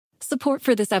Support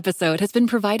for this episode has been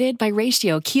provided by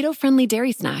Ratio keto-friendly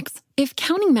dairy snacks. If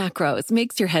counting macros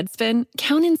makes your head spin,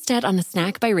 count instead on a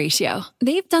snack by Ratio.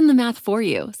 They've done the math for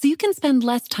you, so you can spend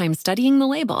less time studying the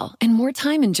label and more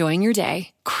time enjoying your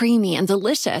day. Creamy and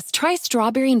delicious, try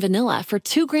strawberry and vanilla for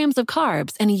 2 grams of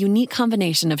carbs and a unique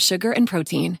combination of sugar and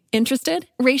protein. Interested?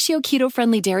 Ratio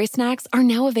keto-friendly dairy snacks are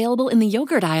now available in the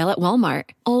yogurt aisle at Walmart.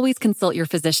 Always consult your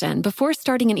physician before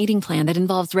starting an eating plan that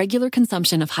involves regular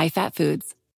consumption of high-fat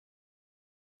foods.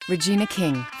 Regina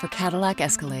King for Cadillac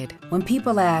Escalade. When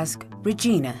people ask,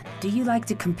 Regina, do you like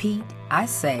to compete? I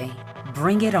say,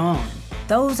 bring it on.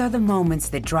 Those are the moments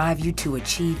that drive you to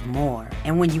achieve more.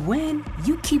 And when you win,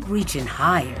 you keep reaching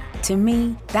higher. To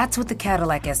me, that's what the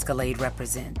Cadillac Escalade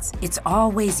represents. It's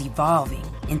always evolving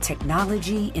in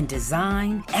technology, in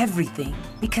design, everything.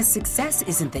 Because success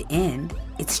isn't the end,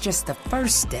 it's just the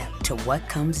first step to what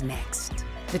comes next.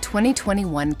 The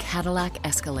 2021 Cadillac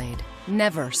Escalade.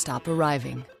 Never stop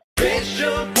arriving. Reach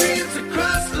your dreams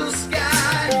across the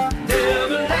sky. Never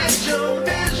let your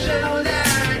vision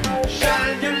die.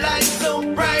 Shine your light so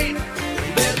bright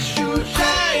that you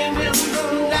shine in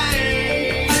the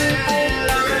night.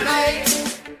 Illuminate,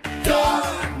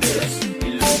 darkness,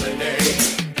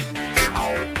 illuminate.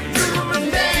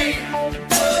 Illuminate,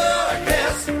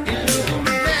 darkness,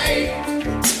 illuminate.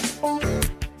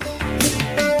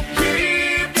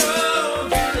 Keep your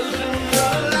vision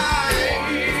alive.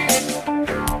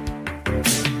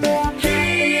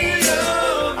 Keep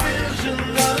your vision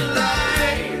alive.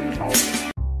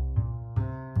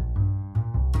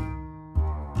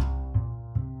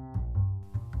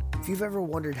 If you've ever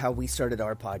wondered how we started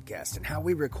our podcast and how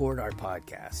we record our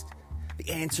podcast, the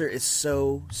answer is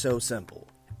so simple.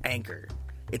 Anchor.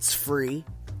 It's free.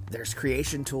 There's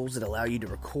creation tools that allow you to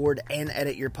record and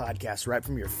edit your podcast right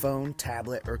from your phone,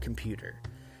 tablet, or computer.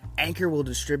 Anchor will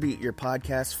distribute your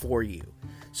podcast for you,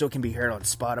 so it can be heard on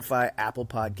Spotify, Apple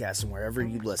Podcasts, and wherever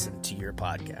you listen to your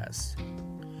podcast.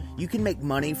 You can make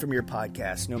money from your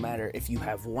podcast no matter if you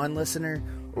have 1 listener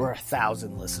or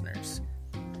 1,000 listeners.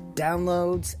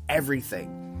 Downloads,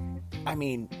 everything. I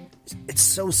mean, it's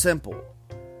so simple.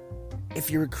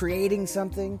 If you're creating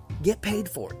something, get paid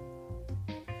for it.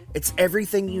 It's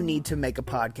everything you need to make a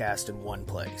podcast in one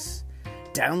place.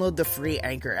 Download the free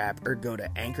Anchor app or go to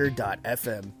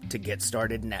anchor.fm to get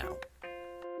started now.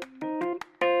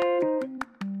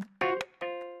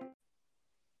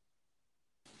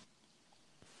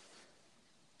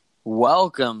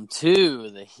 Welcome to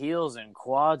the Heels and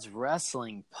Quads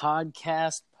Wrestling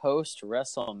Podcast post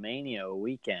WrestleMania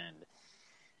weekend.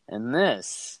 And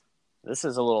this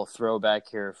is a little throwback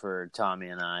here for Tommy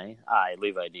and I,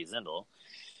 Levi D. Zindel.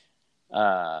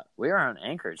 We are on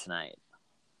Anchor tonight.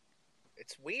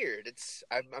 It's weird.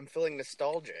 I'm feeling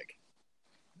nostalgic.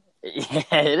 Yeah,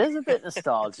 it is a bit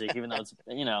nostalgic, even though it's,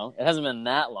 it hasn't been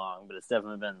that long, but it's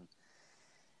definitely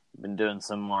been doing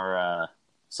some more,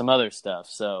 some other stuff.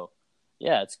 So,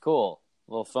 yeah, it's cool.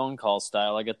 A little phone call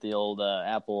style. I got the old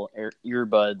Apple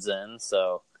earbuds in,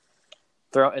 so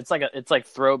it's like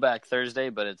Throwback Thursday,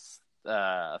 but it's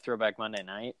Throwback Monday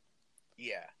night.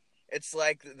 Yeah, it's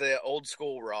like the old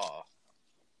school Raw.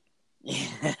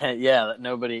 Yeah,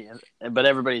 but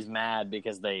everybody's mad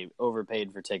because they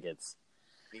overpaid for tickets.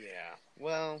 Yeah,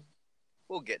 well,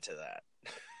 we'll get to that.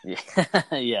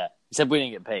 Yeah, yeah. Except we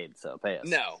didn't get paid, so pay us.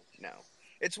 No.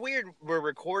 It's weird. We're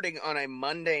recording on a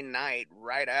Monday night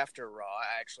right after Raw.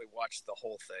 I actually watched the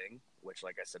whole thing, which,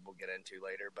 like I said, we'll get into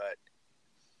later. But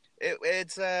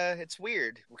it's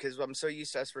weird because I'm so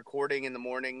used to us recording in the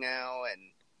morning now,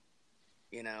 and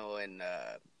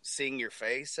seeing your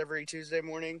face every Tuesday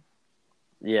morning.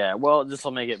 Yeah, well, this will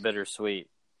make it bittersweet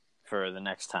for the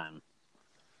next time.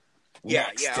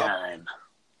 Next time.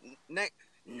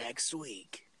 Next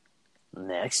week.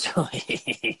 Next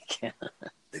week.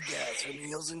 The guys from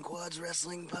Heels and Quads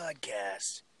Wrestling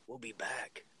Podcast will be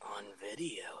back on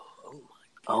video.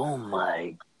 Oh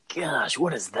my gosh,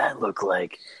 what does that look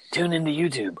like? Tune into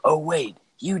YouTube. Oh wait,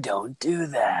 you don't do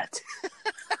that.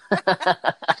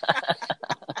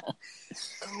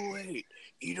 Oh wait,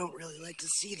 you don't really like to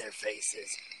see their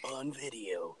faces on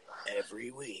video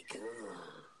every week.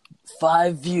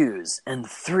 5 views, and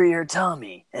 3 are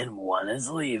Tommy, and 1 is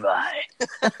Levi.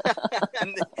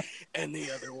 and the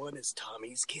other one is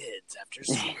Tommy's kids after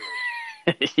school.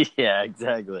 Yeah,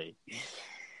 exactly.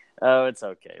 Oh, it's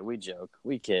okay. We joke.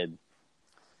 We kid.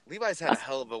 Levi's had a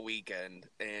hell of a weekend.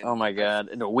 And oh, my God.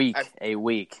 In a week. The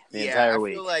entire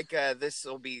week. I feel like this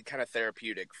will be kind of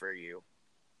therapeutic for you.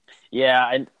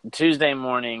 Yeah, Tuesday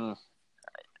morning...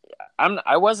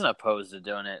 I wasn't opposed to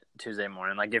doing it Tuesday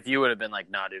morning. Like, if you would have been like,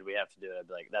 "Nah, dude, we have to do it," I'd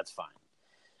be like, "That's fine."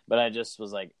 But I just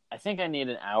was like, I think I need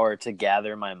an hour to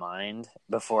gather my mind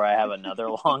before I have another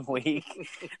long week.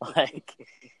 Like,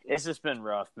 it's just been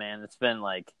rough, man. It's been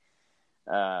like,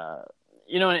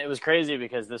 it was crazy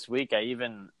because this week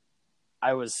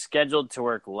I was scheduled to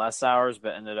work less hours,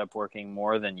 but ended up working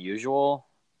more than usual.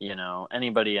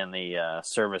 Anybody in the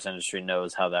service industry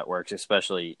knows how that works,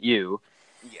 especially you.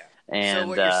 Yeah. And so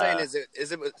what you're saying is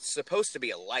it supposed to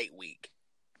be a light week?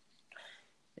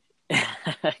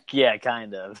 Yeah,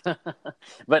 kind of.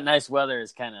 But nice weather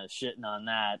is kind of shitting on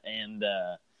that. And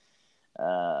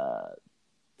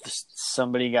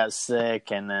somebody got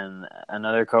sick, and then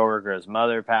another coworker's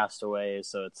mother passed away.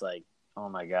 So it's like, oh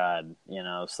my God,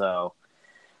 so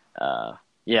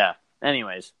yeah.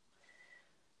 Anyways,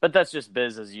 but that's just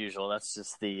biz as usual. That's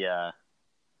just the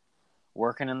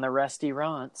working in the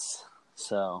restaurants.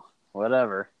 So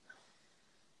whatever,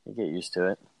 you get used to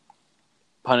it.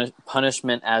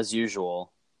 Punishment as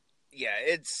usual. Yeah,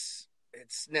 it's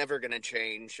never going to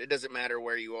change. It doesn't matter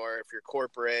where you are. If you're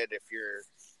corporate, if you're,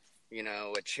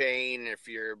 a chain, if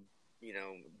you're,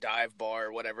 dive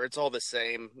bar, whatever. It's all the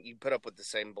same. You put up with the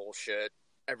same bullshit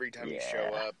every time you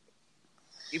show up.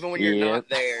 Even when you're not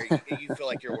there, you feel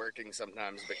like you're working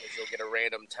sometimes because you'll get a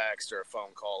random text or a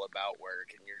phone call about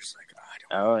work, and you're just like,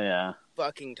 I don't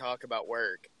fucking talk about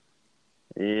work.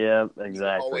 Yep, exactly.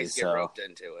 You always get roped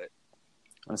into it.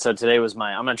 And so today was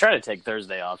I'm going to try to take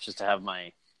Thursday off just to have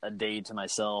a day to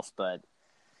myself. But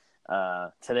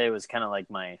today was kind of like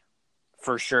my,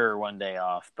 for sure, one day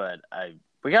off. But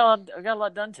we got a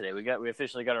lot done today. We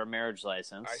officially got our marriage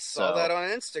license. I saw that on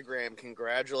Instagram.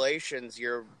 Congratulations.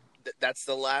 That's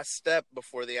the last step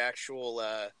before the actual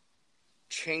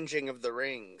changing of the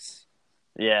rings.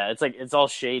 Yeah, it's all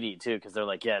shady too, because they're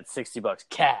like, yeah, it's $60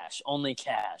 cash, only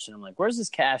cash. And I'm like, where's this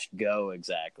cash go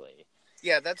exactly?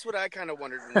 Yeah, that's what I kind of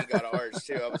wondered when we got ours,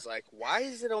 too. I was like, why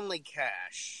is it only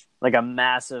cash? Like a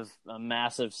massive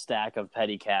stack of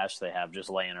petty cash they have just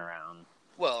laying around.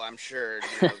 Well, I'm sure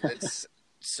it's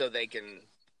so they can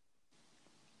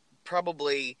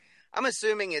probably... I'm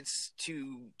assuming it's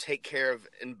to take care of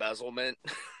embezzlement.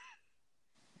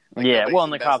 Yeah, well,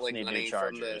 and the cops need new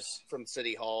chargers. From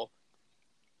City Hall.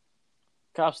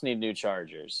 Cops need new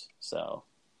chargers, so...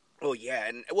 Oh, yeah,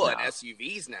 and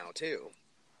SUVs now, too.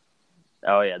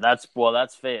 Oh yeah, that's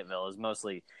Fayetteville is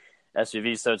mostly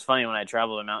SUVs. So it's funny when I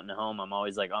travel to Mountain Home, I'm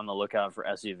always like on the lookout for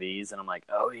SUVs, and I'm like,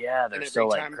 oh yeah, they're still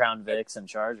like Crown Vics and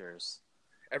Chargers.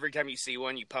 Every time you see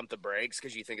one, you pump the brakes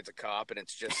because you think it's a cop, and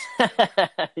it's just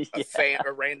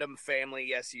a random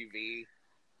family SUV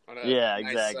on a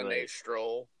nice Sunday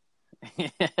stroll.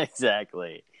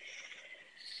 Exactly.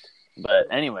 But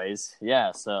anyways,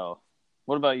 yeah. So,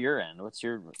 what about your end? What's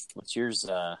yours?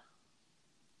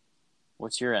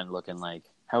 What's your end looking like?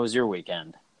 How was your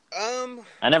weekend?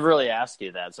 I never really asked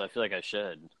you that, so I feel like I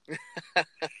should.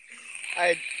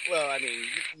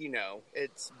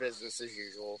 It's business as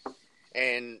usual.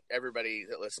 And everybody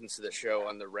that listens to the show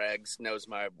on the regs knows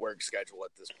my work schedule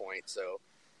at this point. So,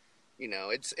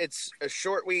 it's a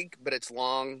short week, but it's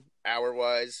long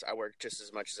hour-wise. I work just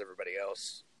as much as everybody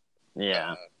else.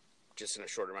 Yeah. Just in a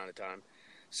short amount of time.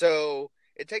 So,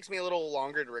 it takes me a little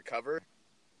longer to recover.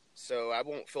 So I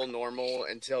won't feel normal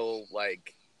until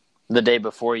like the day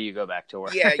before you go back to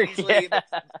work. Yeah,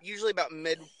 usually about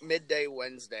midday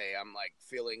Wednesday, I'm like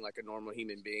feeling like a normal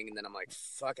human being, and then I'm like,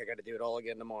 fuck, I got to do it all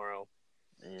again tomorrow.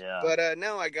 Yeah. But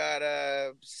no, I got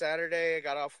Saturday. I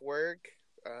got off work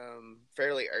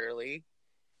fairly early.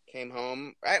 Came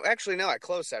home. I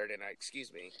closed Saturday night.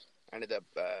 Excuse me. I ended up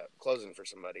closing for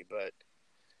somebody, but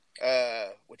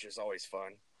which is always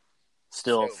fun.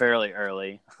 Still fairly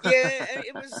early. Yeah,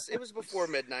 it was before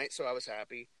midnight, so I was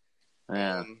happy.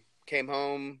 Yeah. Came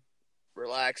home,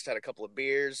 relaxed, had a couple of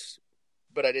beers,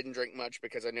 but I didn't drink much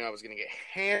because I knew I was going to get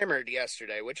hammered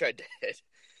yesterday, which I did.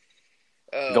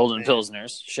 Golden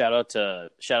Pilsners. Shout out to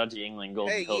Yingling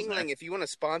Golden Pilsner. Hey, Yingling, if you want to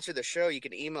sponsor the show, you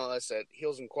can email us at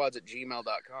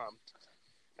heelsandquads@gmail.com.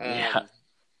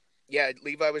 Yeah,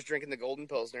 Levi was drinking the Golden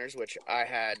Pilsners, which I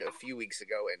had a few weeks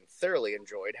ago and thoroughly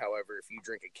enjoyed. However, if you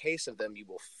drink a case of them, you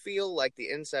will feel like the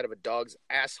inside of a dog's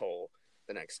asshole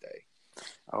the next day.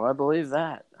 Oh, I believe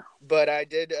that. But I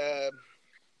did,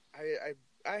 I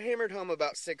hammered home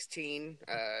about 16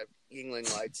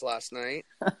 Yingling Lights last night,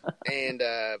 and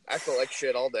I felt like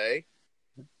shit all day.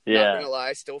 Yeah. Not gonna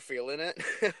lie, still feeling it.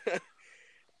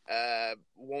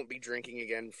 Won't be drinking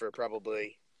again for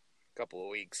probably couple of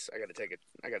weeks. I gotta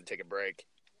take a break.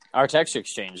 Our text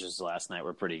exchanges last night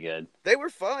were pretty good. They were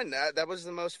fun. That was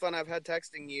the most fun I've had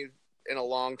texting you in a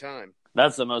long time.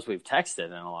 That's the most we've texted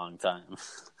in a long time.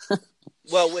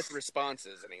 Well, with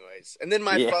responses, anyways. And then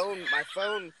my Yeah.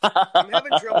 phone, I'm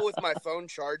having trouble with my phone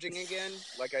charging again,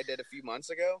 like I did a few months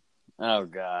ago. Oh,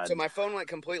 God. So my phone went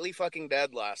completely fucking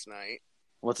dead last night.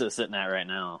 What's it sitting at right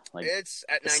now? Like It's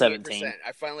at 98%. 17?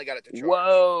 I finally got it to charge.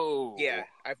 Whoa. Yeah,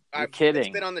 You're It's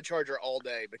kidding. been on the charger all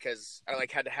day because I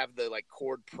had to have the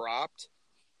cord propped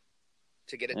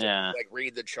to get it to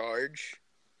read the charge.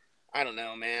 I don't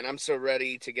know, man. I'm so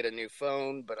ready to get a new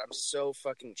phone, but I'm so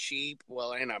fucking cheap.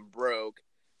 Well, and I'm broke.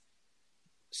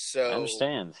 So I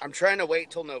understand. I'm trying to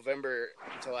wait till November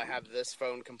until I have this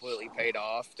phone completely paid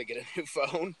off to get a new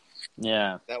phone.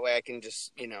 Yeah. That way I can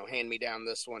just, hand me down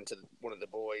this one to one of the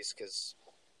boys because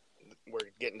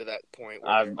we're getting to that point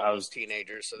where they're almost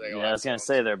teenagers. So they all I was going to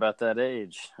say they're about that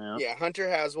age. Yeah, Hunter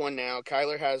has one now.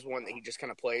 Kyler has one that he just kind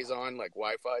of plays on, like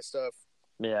Wi-Fi stuff.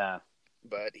 Yeah.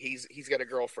 But he's got a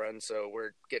girlfriend, so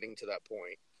we're getting to that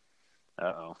point.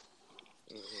 Uh-oh.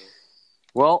 Mm-hmm.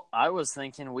 Well, I was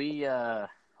thinking we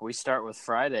start with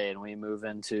Friday and we move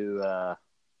into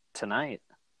tonight.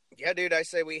 Yeah, dude, I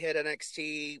say we hit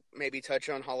NXT, maybe touch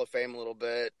on Hall of Fame a little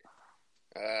bit.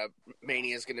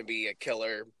 Mania's going to be a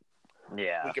killer.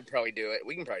 Yeah. We could probably do it.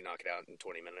 We can probably knock it out in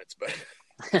 20 minutes, but...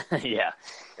 Yeah.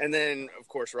 And then, of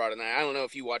course, Raw tonight. I don't know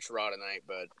if you watched Raw tonight,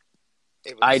 but...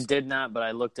 I did not, but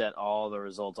I looked at all the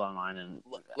results online and...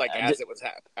 as it was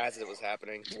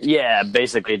happening. Yeah,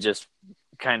 basically just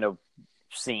kind of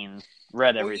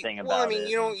read everything about it. Well, I mean,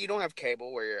 you don't have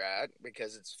cable where you're at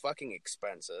because it's fucking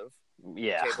expensive.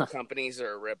 Yeah. Cable companies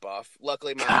are a ripoff.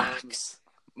 Luckily, my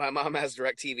mom has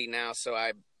DirecTV now, so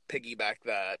I piggyback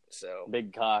that. So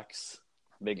Big Cox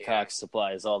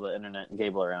supplies all the internet and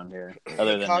cable around here.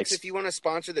 Other than Cox, if you want to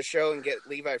sponsor the show and get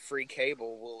Levi free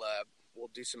cable, we'll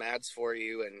do some ads for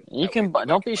you. And you can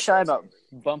don't be shy about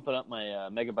bumping up my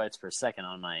megabytes per second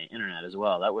on my internet as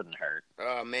well. That wouldn't hurt.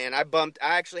 Oh man, I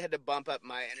actually had to bump up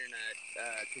my internet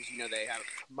because they have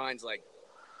mine's like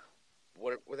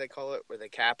what they call it, where they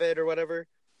cap it or whatever.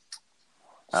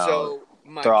 So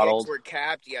my gigs were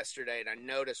capped yesterday, and I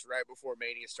noticed right before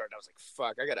Mania started, I was like,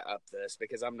 "Fuck, I gotta up this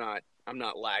because I'm not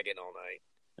lagging all night."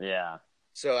 Yeah.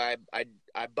 So I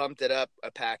bumped it up a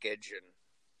package, and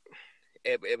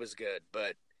it was good,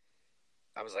 but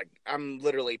I was like, I'm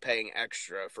literally paying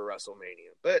extra for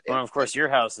WrestleMania. But of course, your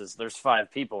house there's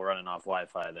 5 people running off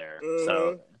Wi-Fi there,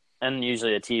 so and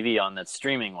usually a TV on that's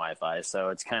streaming Wi-Fi, so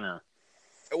it's kind of.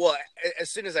 Well, as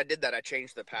soon as I did that, I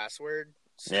changed the password.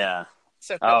 Yeah.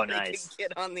 So nobody can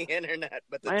get on the internet.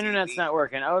 But my internet's not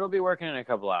working. Oh, it'll be working in a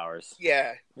couple hours.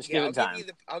 Yeah. Just give it time.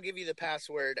 I'll give you the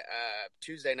password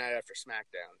Tuesday night after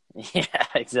SmackDown. Yeah,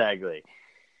 exactly.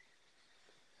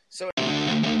 So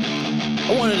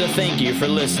I wanted to thank you for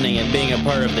listening and being a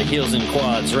part of the Heels and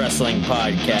Quads Wrestling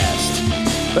Podcast.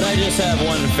 But I just have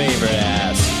one favor to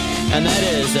ask, and that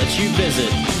is that you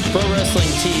visit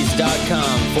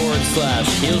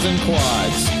ProWrestlingTees.com/Heels and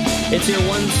Quads. It's your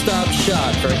one-stop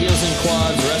shop for Heels and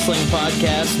Quads Wrestling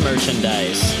Podcast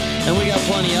merchandise. And we got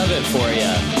plenty of it for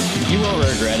you. You won't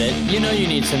regret it. You know you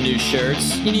need some new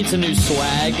shirts. You need some new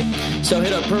swag. So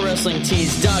hit up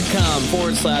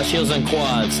ProWrestlingTees.com/Heels and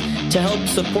Quads to help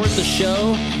support the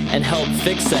show and help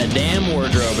fix that damn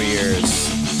wardrobe of yours.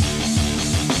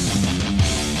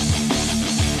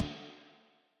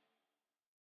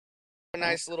 a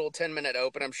nice little 10-minute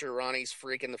open. I'm sure Ronnie's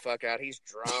freaking the fuck out. He's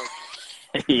drunk.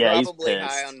 Yeah, probably he's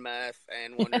high on meth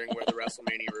and wondering where the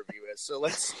WrestleMania review is. So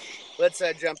let's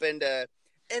jump into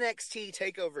NXT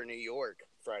TakeOver New York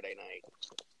Friday night.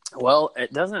 Well,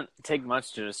 it doesn't take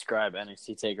much to describe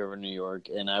NXT TakeOver New York,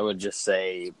 and I would just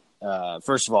say,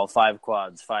 first of all, 5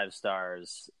 quads, 5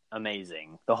 stars,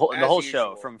 amazing. The whole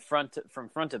show from front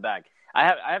to back. I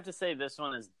have to say this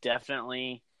one is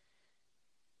definitely,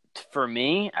 for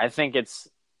me, I think it's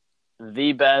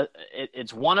the best.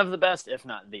 It's one of the best, if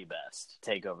not the best,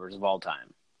 takeovers of all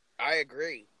time. I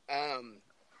agree.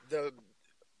 The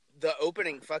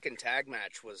opening fucking tag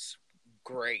match was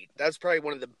great. That's probably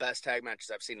one of the best tag matches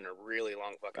I've seen in a really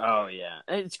long fucking time. Oh yeah,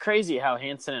 it's crazy how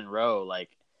Hanson and Rowe, like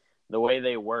the way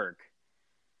they work.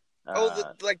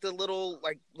 The little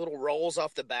rolls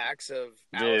off the backs of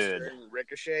Alistair and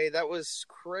Ricochet. That was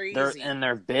crazy.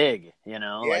 They're big,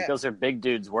 like those are big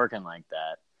dudes working like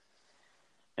that.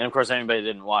 And of course, anybody that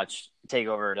didn't watch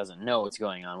TakeOver doesn't know what's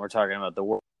going on. We're talking about the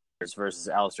Warriors versus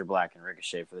Aleister Black and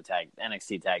Ricochet for the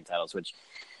NXT tag titles, which,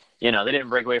 they didn't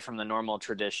break away from the normal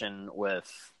tradition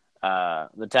with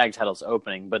the tag titles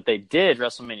opening, but they did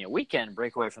WrestleMania weekend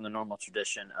break away from the normal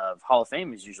tradition of Hall of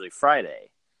Fame is usually Friday.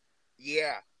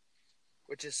 Yeah,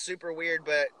 which is super weird,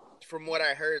 but from what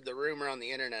I heard, the rumor on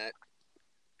the internet,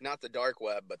 not the dark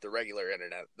web, but the regular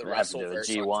internet, the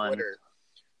Wrestleverse on Twitter,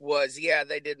 was,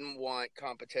 they didn't want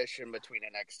competition between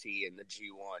NXT and the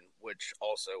G1, which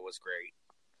also was great.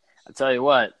 I'll tell you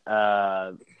what,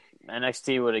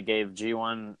 NXT would have gave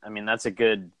G1, I mean, that's a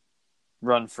good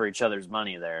run for each other's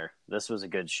money there. This was a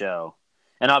good show.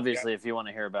 And obviously, if you want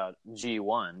to hear about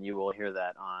G1, you will hear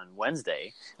that on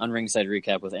Wednesday on Ringside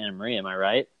Recap with Anna Marie. Am I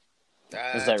right?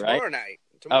 Is that right?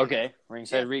 Tomorrow Okay. night.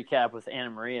 Ringside Recap with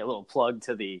Anna Marie. A little plug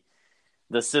to the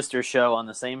sister show on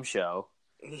the same show.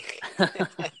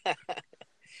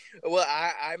 Well,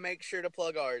 I make sure to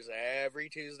plug ours every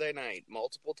Tuesday night,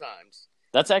 multiple times.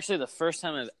 That's actually the first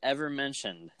time I've ever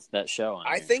mentioned that show on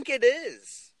I here. think it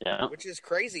is. Yeah. Which is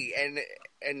crazy. And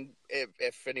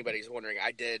if anybody's wondering,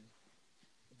 I did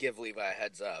give Levi a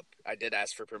heads up. I did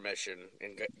ask for permission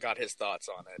and got his thoughts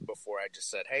on it before I just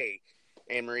said, "Hey,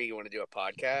 Anne-Marie, you want to do a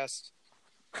podcast?"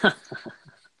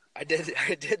 I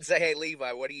did say, "Hey,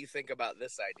 Levi, what do you think about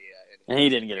this idea?" And he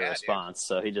didn't get a response,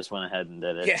 so he just went ahead and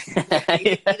did it. Yeah,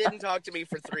 he didn't talk to me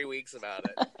for 3 weeks about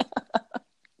it.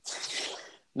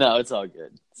 No, it's all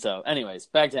good. So, anyways,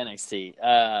 back to NXT.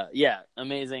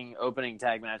 Amazing opening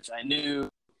tag match. I knew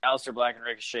Aleister Black and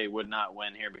Ricochet would not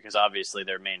win here because obviously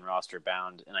they're main roster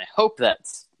bound, and I hope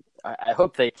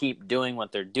they keep doing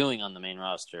what they're doing on the main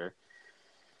roster.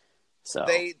 So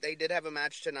they did have a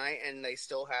match tonight, and they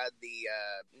still had the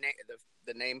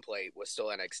nameplate was still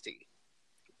NXT.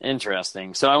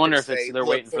 Interesting. So I wonder if they're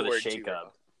waiting for the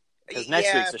shakeup because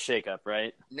next week's a shakeup,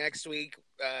 right? Next week,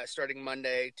 starting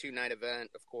Monday, 2-night event,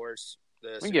 of course.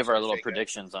 We can give our little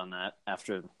predictions on that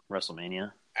after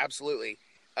WrestleMania. Absolutely.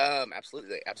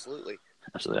 Absolutely.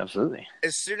 Absolutely.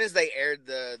 As soon as they aired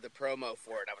the promo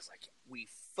for it, I was like, we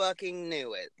fucking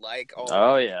knew it. Like,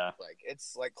 yeah. Like,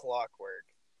 it's like clockwork.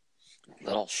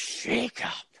 Little shake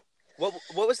up.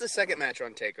 What was the second match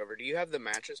on TakeOver? Do you have the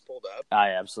matches pulled up?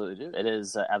 I absolutely do. It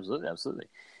is absolutely.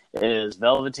 It is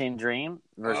Velveteen Dream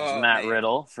versus Matt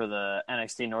Riddle for the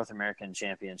NXT North American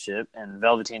Championship. And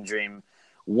Velveteen Dream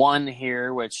won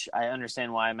here, which I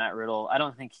understand why Matt Riddle,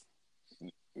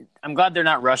 I'm glad they're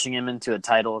not rushing him into a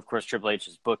title. Of course, Triple H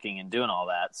is booking and doing all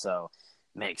that, so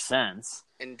makes sense.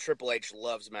 And Triple H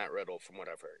loves Matt Riddle, from what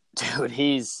I've heard.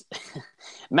 Dude,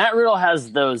 Matt Riddle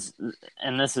has those,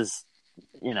 and this is,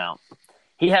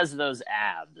 he has those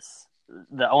abs,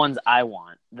 the ones I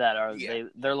want, that are,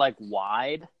 they're like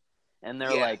wide, and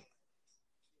they're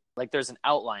like there's an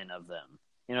outline of them.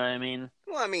 You know what I mean?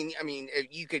 Well, I mean,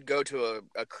 you could go to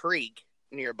a creek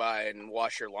nearby and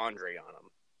wash your laundry on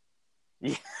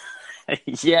them.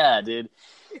 Yeah, dude.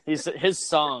 His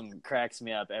song cracks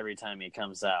me up every time he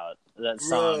comes out. That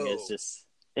song is just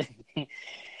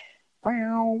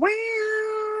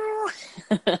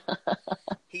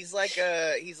He's like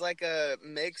a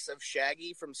mix of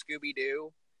Shaggy from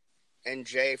Scooby-Doo and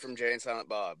Jay from Jay and Silent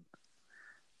Bob.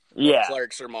 Yeah. Or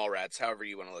Clerks or Mallrats, however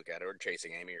you want to look at it, or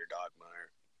Chasing Amy or Dogma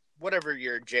or whatever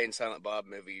your Jay and Silent Bob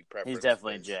movie preference. He's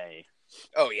definitely Jay.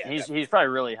 Oh yeah. He's probably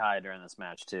really high during this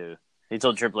match too. He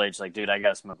told Triple H, like, dude, I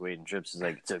gotta smoke weed, and Trips is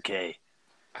like, it's okay.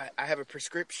 I have a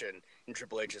prescription, and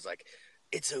Triple H is like,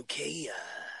 it's okay.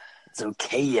 It's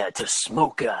okay to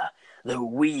smoke the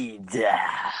weed.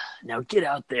 Now get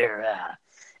out there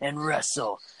and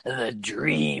wrestle the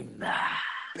Dream.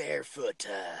 Barefoot.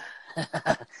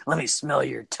 Let me smell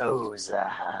your toes.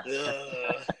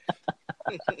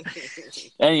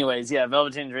 Anyways,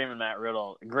 Velveteen Dream and Matt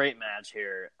Riddle, great match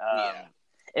here.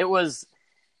 It was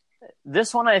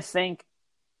this one. I think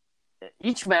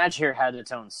each match here had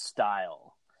its own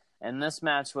style, and this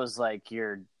match was like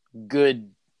your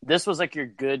good. This was like your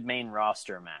good main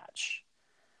roster match.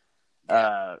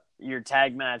 Your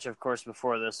tag match, of course,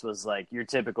 before this was like your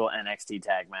typical NXT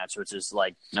tag match, which is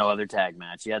like no other tag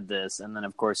match. You had this, and then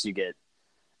of course you get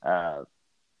the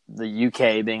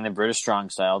UK being the British Strong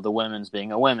Style, the women's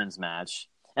being a women's match.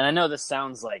 And I know this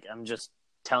sounds like I'm just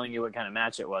telling you what kind of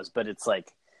match it was, but it's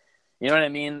like, you know what I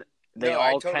mean? They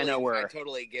all kind of were. I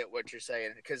totally get what you're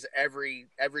saying, because every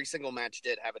single match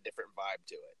did have a different vibe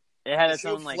to it. It had its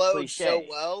own like cliche. So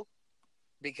well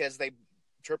because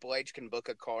Triple H can book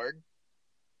a card.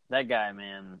 That guy,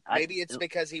 man. Maybe it's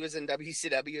because he was in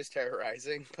WCW as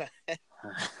terrorizing, but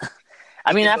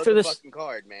I mean, after this fucking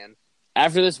card, man.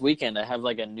 After this weekend, I have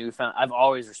like a newfound. I've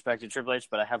always respected Triple H,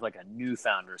 but I have like a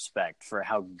newfound respect for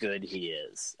how good he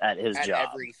is at his job.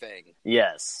 Everything.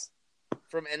 Yes.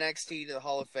 From NXT to the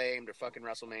Hall of Fame to fucking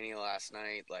WrestleMania last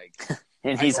night, like,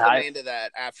 and he's I high into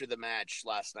that after the match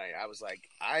last night. I was like,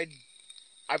 I've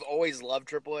always loved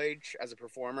Triple H as a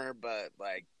performer, but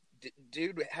like,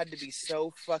 dude had to be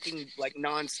so fucking like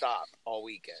nonstop all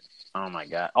weekend. Oh my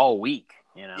god, all week,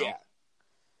 you know. Yeah.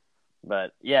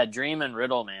 But yeah, Dream and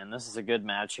Riddle, man, this is a good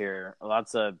match here.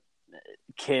 Lots of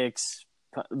kicks,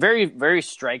 very, very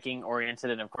striking oriented,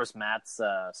 and of course Matt's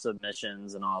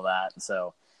submissions and all that.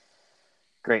 So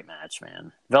great match,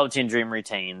 man. Velveteen Dream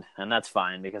retained, and that's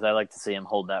fine because I like to see him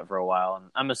hold that for a while.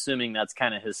 And I'm assuming that's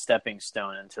kind of his stepping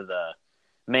stone into the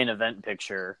main event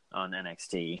picture on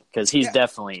NXT because he's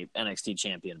definitely NXT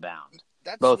champion bound.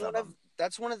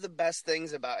 That's one of the best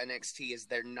things about NXT is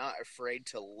they're not afraid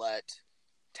to let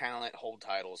talent hold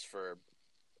titles for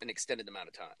an extended amount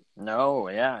of time. No,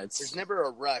 yeah, there's never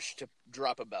a rush to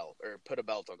drop a belt or put a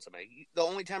belt on somebody. The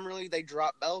only time really they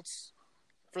drop belts,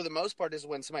 for the most part, is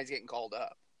when somebody's getting called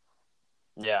up.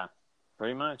 Yeah,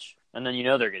 pretty much, and then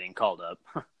they're getting called up.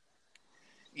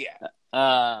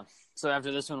 Yeah. So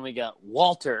after this one, we got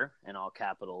Walter in all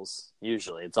capitals.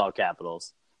 Usually, it's all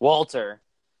capitals. Walter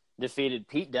defeated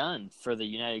Pete Dunne for the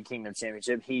United Kingdom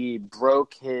Championship. He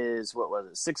broke his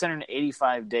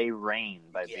 685-day reign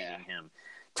by beating him.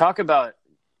 Talk about,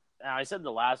 I said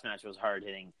the last match was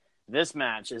hard-hitting. This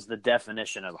match is the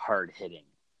definition of hard-hitting.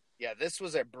 Yeah, this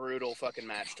was a brutal fucking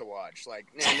match to watch. Like,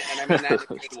 and I mean that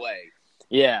in a good way.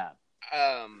 Yeah.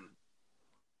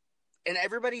 And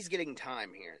everybody's getting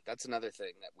time here. That's another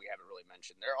thing that we haven't really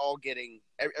mentioned. They're all getting,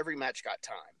 every match got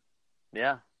time.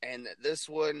 Yeah. And this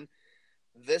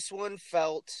one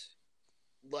felt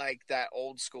like that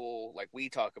old school, like we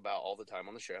talk about all the time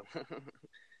on the show.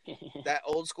 That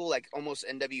old school, like almost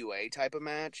NWA type of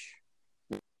match.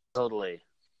 Totally.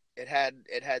 It had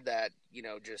that,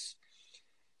 just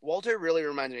Walter really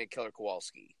reminds me of Killer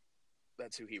Kowalski.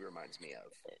 That's who he reminds me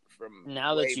of. From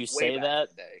now that you say that,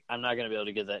 I'm not going to be able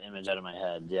to get that image out of my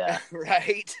head. Yeah.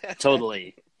 Right?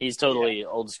 Totally. He's totally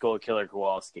old school Killer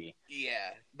Kowalski.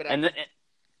 Yeah. But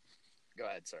go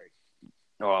ahead, sorry.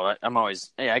 Well, I'm always.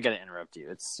 Hey, I got to interrupt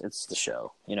you. It's the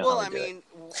show. Well, I mean,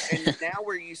 and now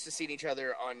we're used to seeing each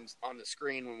other on the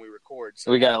screen when we record.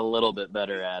 So we got a little bit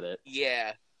better at it.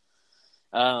 Yeah.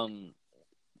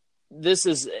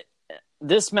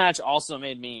 This match also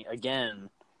made me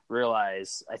again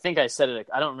realize. I think I said it.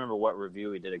 I don't remember what review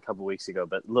we did a couple weeks ago,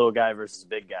 but little guy versus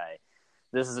big guy.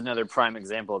 This is another prime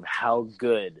example of how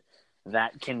good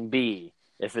that can be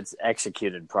if it's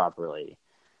executed properly.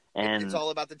 And it's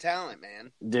all about the talent,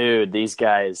 man. Dude, these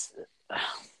guys,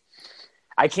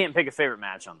 I can't pick a favorite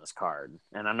match on this card,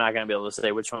 and I'm not going to be able to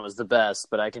say which one was the best,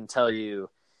 but I can tell you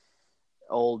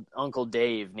old Uncle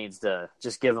Dave needs to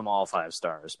just give them all 5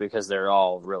 stars because they're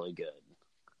all really good.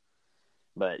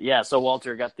 But yeah, so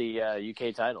Walter got the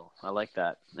UK title. I like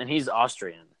that. And he's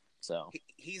Austrian, so.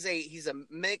 He's a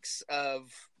mix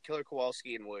of Killer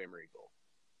Kowalski and William Regal.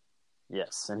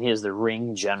 Yes, and he is the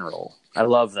ring general. I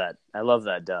love that. I love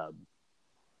that dub.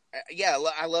 Yeah,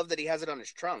 I love that he has it on his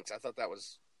trunks. I thought that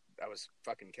was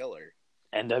fucking killer.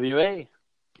 NWA.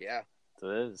 Yeah. It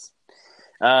is.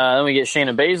 Then we get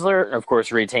Shayna Baszler, of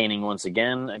course, retaining once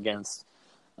again against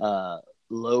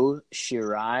Lo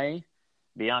Shirai,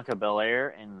 Bianca Belair,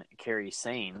 and Kairi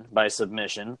Sane by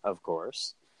submission, of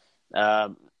course.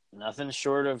 Nothing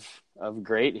short of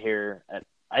great here.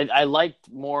 I liked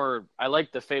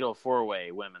the Fatal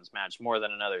 4-Way women's match more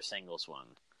than another singles one.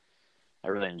 I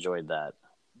really enjoyed that.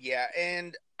 Yeah,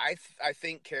 and I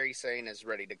think Kairi Sane is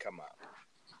ready to come up.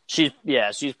 She's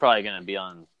probably going to be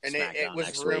on and SmackDown it was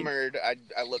next rumored.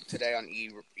 I looked today on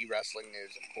e-wrestling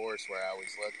news, of course, where I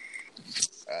always look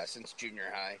since junior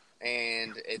high,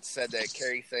 and it said that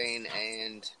Kairi Sane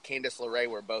and Candice LeRae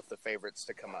were both the favorites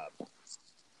to come up.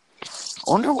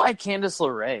 I wonder why Candice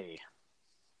LeRae.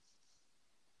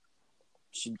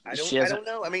 I don't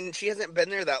know. I mean, she hasn't been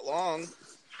there that long.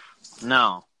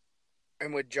 No.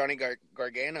 And with Johnny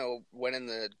Gargano winning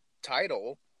the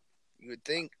title, you would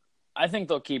think. I think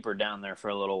they'll keep her down there for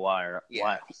a little while.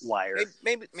 Yeah.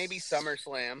 Maybe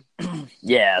SummerSlam.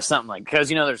 Yeah, something like, because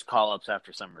there's call-ups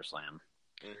after SummerSlam.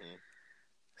 Mm-hmm.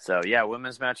 So yeah,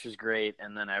 women's match was great,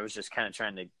 and then I was just kind of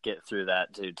trying to get through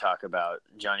that to talk about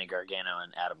Johnny Gargano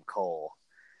and Adam Cole.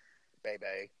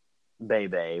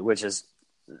 Bebe, which is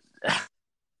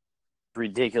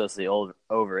ridiculously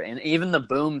over, and even the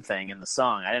boom thing in the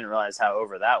song, I didn't realize how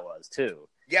over that was too.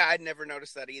 Yeah, I'd never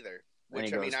noticed that either.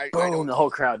 Which goes, I boom, the whole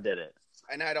crowd did it.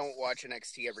 And I don't watch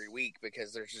NXT every week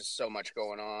because there's just so much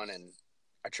going on, and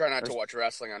I try not to watch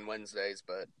wrestling on Wednesdays,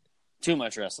 but too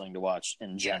much wrestling to watch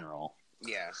in general.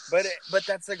 Yeah, but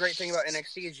that's the great thing about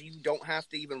NXT is you don't have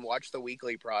to even watch the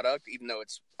weekly product, even though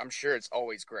I'm sure it's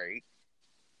always great.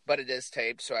 But it is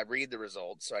taped, so I read the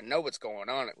results, so I know what's going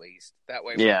on at least. That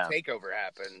way, when the takeover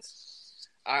happens,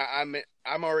 I'm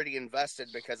already invested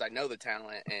because I know the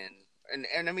talent,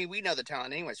 and I mean we know the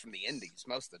talent anyways from the indies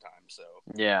most of the time. So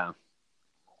yeah,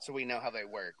 so we know how they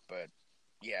work. But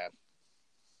yeah,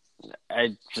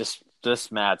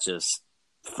 this match is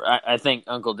I think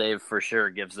Uncle Dave for sure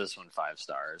gives this one 5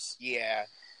 stars. Yeah.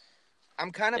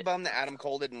 I'm kind of bummed that Adam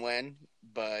Cole didn't win,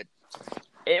 but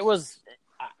It was.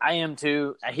 I am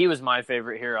too. He was my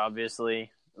favorite here,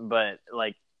 obviously, but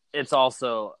like it's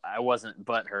also I wasn't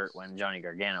butthurt when Johnny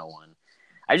Gargano won.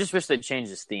 I just wish they'd change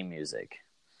his theme music.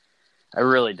 I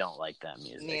really don't like that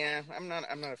music. yeah, I'm not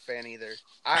a fan either.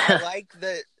 I like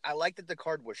that the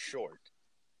card was short,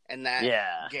 and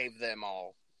that gave them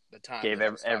all the time. Gave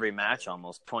every match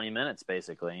almost 20 minutes,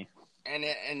 basically.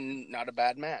 And not a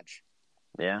bad match.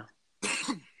 Yeah.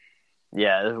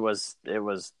 Yeah, it was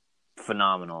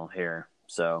phenomenal here.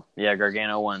 So, yeah,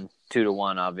 Gargano won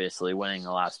 2-1, obviously, winning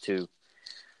the last 2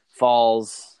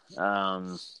 falls.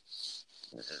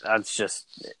 That's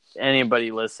just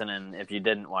anybody listening, if you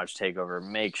didn't watch TakeOver,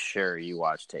 make sure you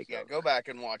watch TakeOver. Yeah, go back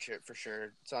and watch it for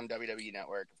sure. It's on WWE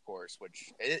Network, of course,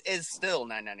 which is still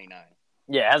 $9.99.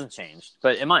 Yeah, it hasn't changed,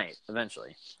 but it might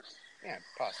eventually. Yeah,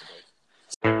 possibly.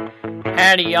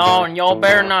 Howdy, y'all, and y'all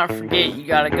better not forget you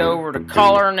gotta go over to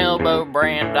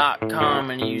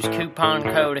collarandelbowbrand.com and use coupon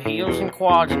code Heels and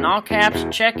Quads in all caps at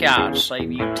checkout to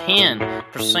save you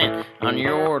 10% on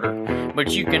your order.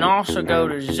 But you can also go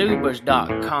to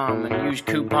zubas.com and use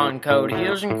coupon code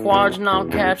Heels and Quads in all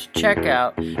caps at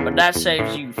checkout, but that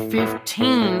saves you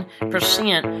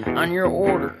 15% on your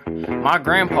order. My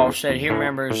grandpa said he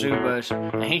remembers Zubas,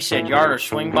 and he said you ought to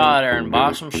swing by there and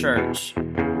buy some shirts.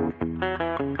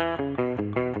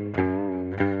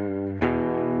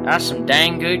 That's some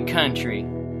dang good country.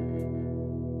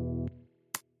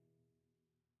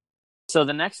 So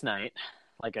the next night,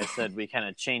 like I said, we kind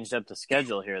of changed up the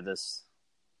schedule here this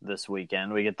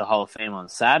weekend. We get the Hall of Fame on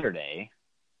Saturday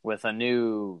with a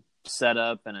new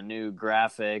setup and a new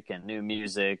graphic and new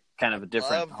music, kind of a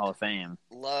different Hall of Fame.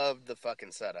 Loved the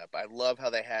fucking setup. I love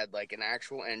how they had like an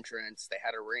actual entrance. They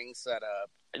had a ring set up.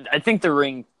 I think the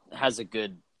ring has a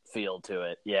good feel to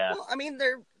it. Yeah. Well, I mean,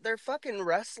 they're fucking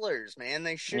wrestlers, man.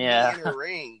 They should be in a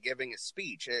ring giving a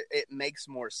speech. It makes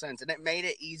more sense, and it made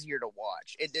it easier to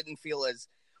watch. It didn't feel as,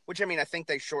 which I mean, I think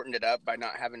they shortened it up by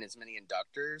not having as many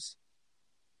inductors.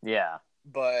 Yeah.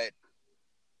 But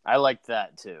I liked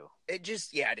that too. It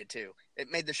just, I did too. It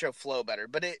made the show flow better,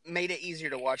 but it made it easier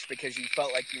to watch because you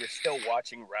felt like you were still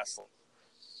watching wrestling.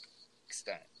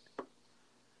 Extent.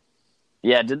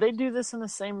 Yeah, did they do this in the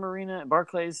same arena at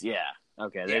Barclays? Yeah.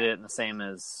 Okay, they Yeah. did it in the same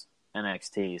as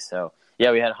NXT. So,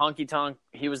 yeah, we had Honky Tonk.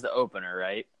 He was the opener,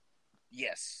 right?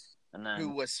 Yes. And then who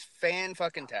was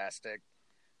fan-fucking-tastic.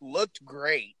 Looked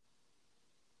great.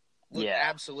 Looked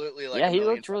absolutely like he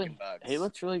looked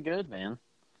really good, man.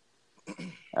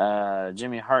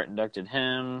 Jimmy Hart inducted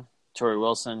him. Tori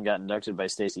Wilson got inducted by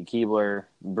Stacy Keibler.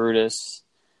 Brutus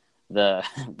the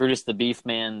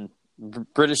Beefman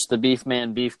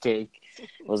Beefcake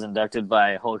was inducted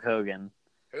by Hulk Hogan.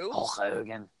 Who? Hulk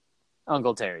Hogan.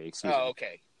 Uncle Terry, excuse me. Oh,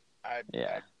 okay. I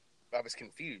was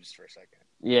confused for a second.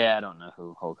 Yeah, I don't know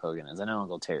who Hulk Hogan is. I know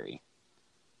Uncle Terry.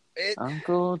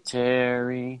 Uncle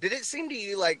Terry. Did it seem to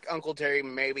you like Uncle Terry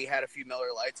maybe had a few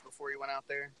Miller Lights before he went out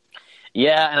there?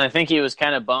 Yeah, and I think he was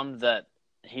kind of bummed that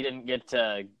he didn't get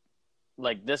to,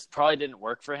 like, this probably didn't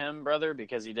work for him, brother,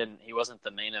 because he wasn't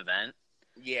the main event.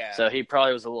 Yeah. So he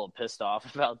probably was a little pissed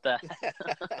off about that,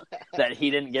 that he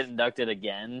didn't get inducted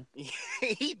again.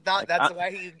 He thought that's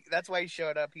why he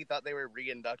showed up. He thought they were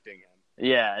re-inducting him.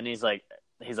 Yeah, and he's like,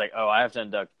 oh, I have to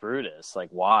induct Brutus. Like,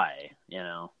 why? You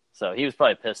know. So he was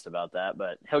probably pissed about that,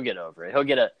 but he'll get over it. He'll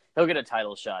get a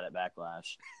title shot at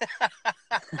Backlash.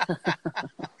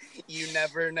 You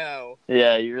never know.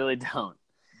 Yeah, you really don't.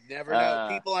 Never know.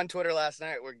 People on Twitter last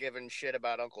night were giving shit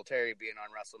about Uncle Terry being on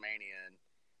WrestleMania, and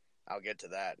I'll get to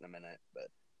that in a minute. But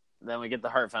then we get the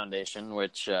Hart Foundation,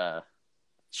 which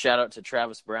shout out to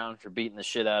Travis Brown for beating the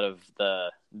shit out of the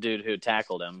dude who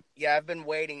tackled him. Yeah, I've been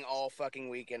waiting all fucking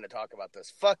weekend to talk about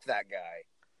this. Fuck that guy.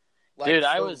 Like, dude,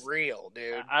 I was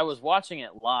watching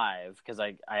it live because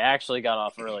I actually got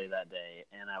off early that day,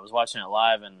 and I was watching it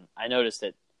live, and I noticed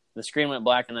that the screen went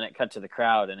black, and then it cut to the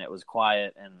crowd, and it was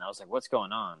quiet, and I was like, what's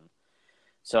going on?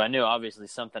 So I knew obviously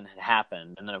something had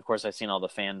happened, and then of course I seen all the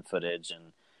fan footage,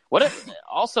 and what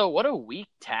a weak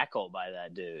tackle by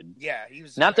that dude. Yeah, he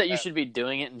was. Not that you should be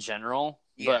doing it in general,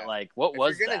 but like, what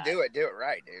was that? If you're gonna do it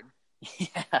right, dude.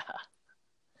 Yeah.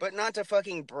 But not to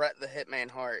fucking Bret the Hitman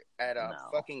Hart at a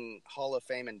fucking Hall of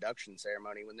Fame induction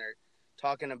ceremony when they're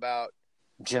talking about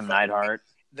Jim Neidhart,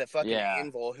 the fucking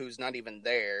Anvil who's not even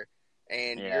there,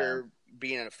 and you're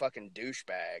being a fucking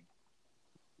douchebag.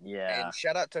 Yeah. And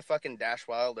shout out to fucking Dash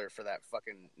Wilder for that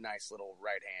fucking nice little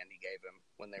right hand he gave him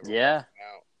when they were out.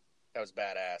 That was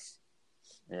badass.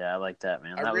 Yeah, I like that,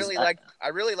 man. I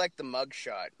really like the mug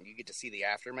shot. You get to see the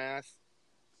aftermath.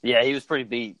 Yeah, he was pretty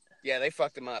beat. Yeah, they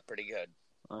fucked him up pretty good.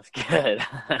 That's good.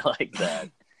 I like that.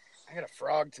 I got a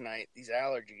frog tonight. These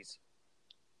allergies.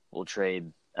 We'll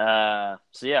trade. So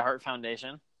yeah, Heart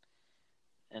Foundation,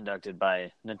 inducted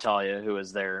by Natalia, who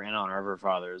was there in honor of her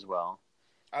father as well.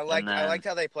 I liked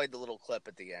how they played the little clip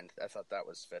at the end. I thought that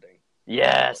was fitting.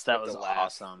 Yes, that With was the laugh.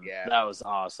 awesome. Yeah. That was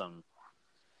awesome.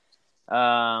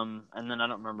 And then I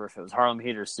don't remember if it was Harlem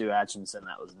Heat or Sue Atchison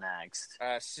that was next.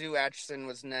 Sue Atchison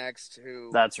was next.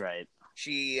 That's right.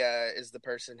 She is the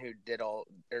person who did all,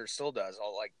 or still does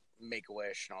all, like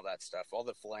Make-A-Wish and all that stuff, all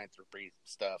the philanthropy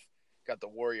stuff. Got the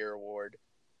Warrior Award.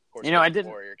 Of course,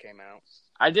 Warrior came out.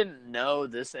 I didn't know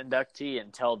this inductee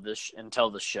until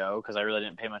the show because I really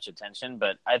didn't pay much attention.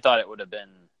 But I thought it would have been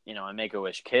a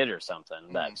Make-A-Wish kid or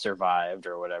something that survived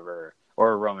or whatever,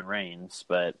 or Roman Reigns.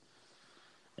 But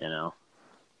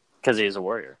because he's a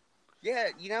warrior. Yeah,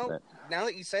 now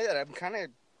that you say that, I'm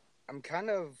kind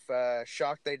of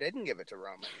shocked they didn't give it to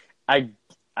Roman.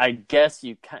 I guess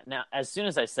you now. As soon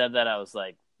as I said that, I was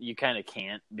like, you kind of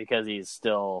can't because he's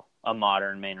still a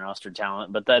modern main roster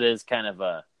talent. But that is kind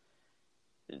of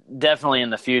definitely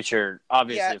in the future,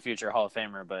 obviously a future Hall of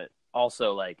Famer, but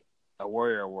also like a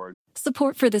Warrior Award.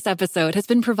 Support for this episode has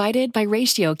been provided by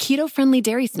Ratio keto-friendly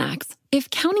dairy snacks. If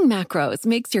counting macros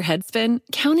makes your head spin,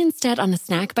 count instead on a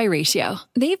snack by Ratio.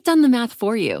 They've done the math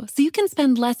for you, so you can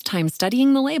spend less time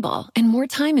studying the label and more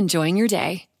time enjoying your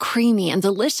day. Creamy and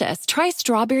delicious, try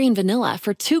strawberry and vanilla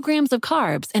for 2 grams of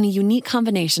carbs and a unique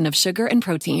combination of sugar and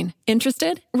protein.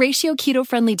 Interested? Ratio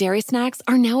keto-friendly dairy snacks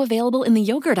are now available in the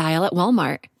yogurt aisle at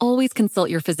Walmart. Always consult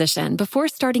your physician before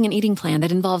starting an eating plan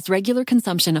that involves regular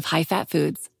consumption of high-fat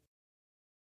foods.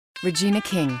 Regina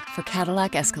King for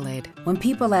Cadillac Escalade. When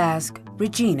people ask,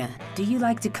 Regina, do you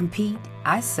like to compete?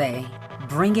 I say,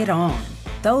 bring it on.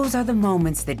 Those are the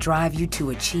moments that drive you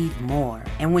to achieve more.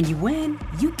 And when you win,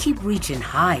 you keep reaching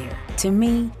higher. To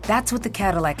me, that's what the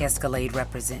Cadillac Escalade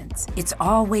represents. It's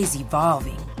always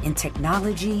evolving in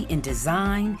technology, in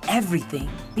design, everything.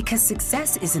 Because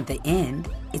success isn't the end,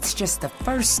 it's just the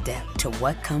first step to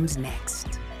what comes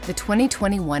next. The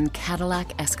 2021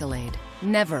 Cadillac Escalade.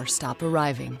 Never stop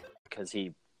arriving. Because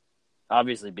he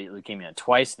obviously beat leukemia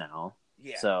twice now.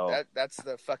 Yeah, so that's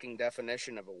the fucking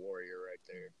definition of a warrior right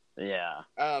there. Yeah.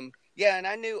 Yeah, and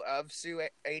I knew of Sue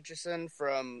Aitchison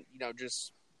from,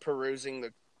 just perusing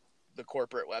the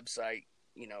corporate website,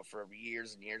 for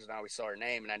years and years, and I always saw her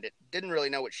name, and I didn't really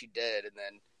know what she did, and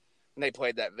then when they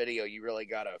played that video, you really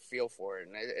got a feel for it,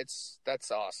 and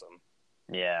that's awesome.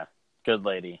 Yeah, good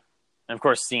lady. And of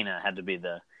course, Cena had to be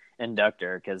the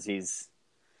inductor because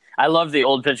I love the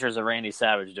old pictures of Randy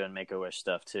Savage doing Make-A-Wish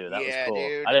stuff too. That was cool.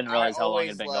 Dude, I didn't realize how long it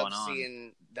had been going on.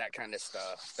 Seeing that kind of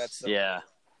stuff. That's so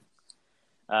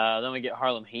cool. Then we get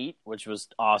Harlem Heat, which was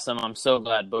awesome. I'm so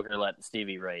glad Booker let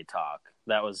Stevie Ray talk.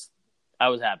 I was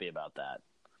happy about that.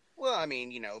 Well, I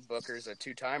mean, Booker's a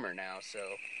 2-timer now, so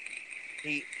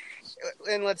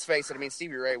and let's face it,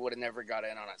 Stevie Ray would have never got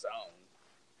in on his own.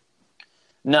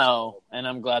 No, and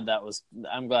I'm glad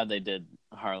they did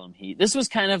Harlem Heat. This was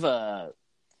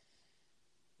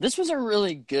a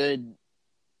really good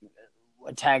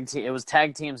tag team. It was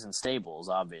tag teams and stables,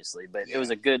 obviously, but it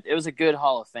was a good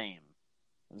Hall of Fame.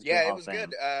 It was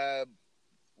good.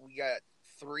 We got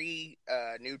 3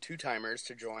 new 2-timers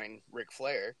to join Ric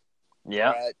Flair.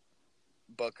 Yeah. Brett,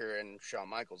 Booker, and Shawn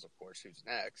Michaels, of course, who's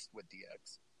next with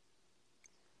DX.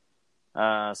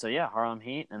 Harlem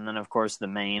Heat, and then of course the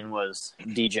main was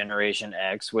D-Generation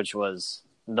X, which was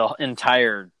the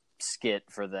entire skit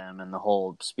for them, and the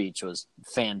whole speech was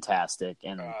fantastic.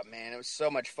 And oh man, it was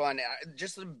so much fun.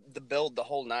 Just the build the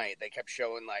whole night. They kept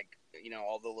showing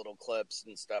all the little clips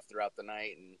and stuff throughout the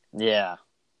night, and yeah,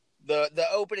 the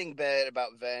opening bit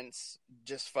about Vince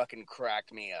just fucking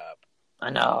cracked me up. I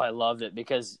know, I loved it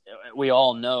because we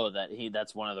all know that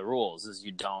that's one of the rules is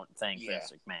you don't thank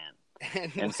Vince McMahon.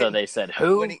 And so they said,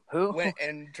 who?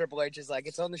 And Triple H is like,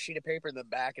 it's on the sheet of paper in the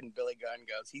back, and Billy Gunn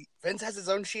goes, Vince has his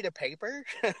own sheet of paper?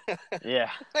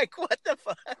 Yeah. Like, what the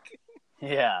fuck?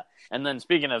 Yeah. And then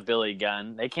speaking of Billy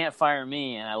Gunn, they can't fire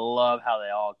me, and I love how they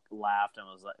all laughed and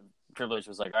was like, Triple H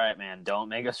was like, all right, man, don't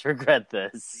make us regret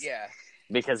this. Yeah.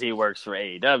 Because he works for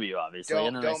AEW, obviously.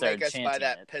 Don't make us buy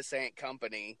that pissant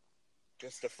company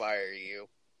just to fire you.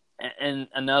 And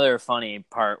another funny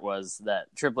part was that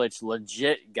Triple H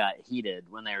legit got heated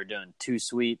when they were doing Too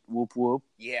Sweet Whoop Whoop.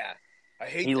 Yeah, I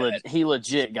hate that. He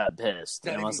legit got pissed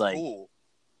and was like, cool.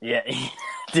 Yeah,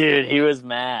 dude, he was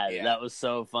mad. Yeah. That was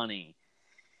so funny.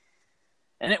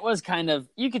 And it was kind of,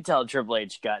 you could tell Triple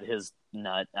H got his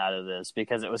nut out of this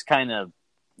because it was kind of,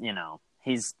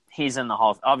 he's in the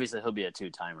Hall. Obviously, he'll be a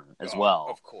 2-timer as well.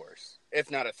 Of course.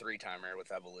 If not a 3-timer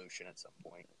with Evolution at some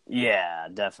point. Yeah,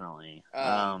 definitely.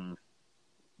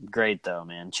 Great, though,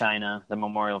 man. China, the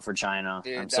memorial for China.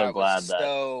 Dude, I'm so glad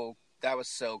that was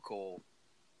so cool.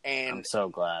 And I'm so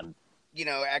glad. You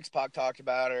know, X-Pac talked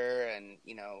about her, and,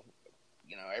 you know,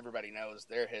 everybody knows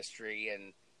their history.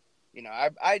 And, you know,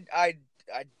 I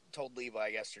told Levi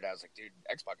yesterday, I was like, dude,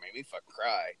 X-Pac made me fucking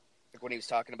cry. Like when he was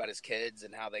talking about his kids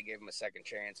and how they gave him a second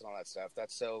chance and all that stuff.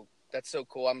 That's so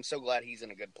cool. I'm so glad he's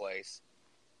in a good place.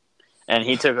 And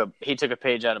he took a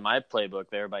page out of my playbook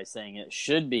there by saying it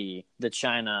should be the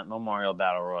China Memorial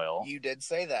Battle Royal. You did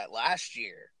say that last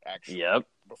year, actually. Yep.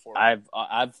 Before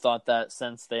I've thought that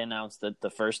since they announced it the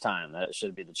first time, that it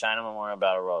should be the China Memorial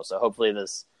Battle Royal. So hopefully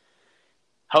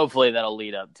that'll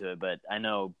lead up to it. But I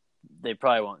know they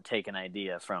probably won't take an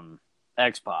idea from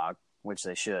X-Pac, which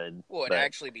they should. Well, it'd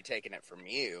actually be taking it from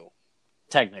you.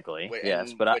 Technically,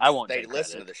 yes, but I won't. They take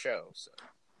listen credit. to the show. So.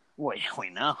 Well, yeah, we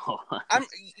know.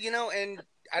 And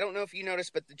I don't know if you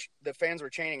noticed, but the fans were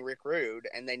chanting Rick Rude,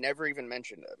 and they never even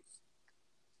mentioned him.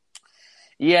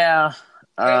 Yeah.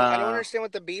 I don't understand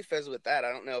what the beef is with that.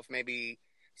 I don't know if maybe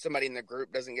somebody in the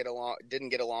group didn't get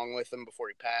along with him before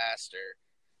he passed, or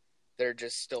they're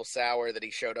just still sour that he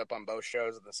showed up on both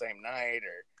shows at the same night,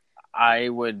 or I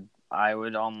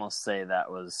would almost say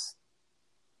that was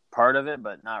part of it,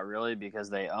 but not really, because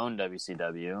they own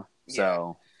WCW.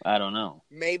 So I don't know.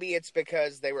 Maybe it's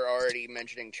because they were already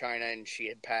mentioning China and she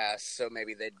had passed, so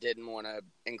maybe they didn't want to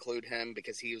include him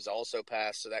because he was also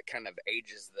passed, so that kind of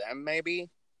ages them, maybe.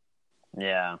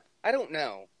 Yeah. I don't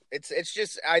know. It's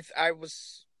just I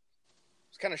was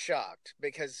kind of shocked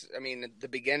because, I mean, at the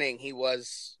beginning he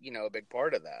was, a big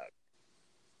part of that.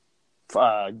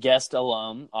 Guest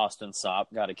alum Austin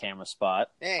Sopp got a camera spot.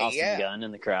 Hey, Austin Gunn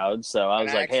in the crowd. So I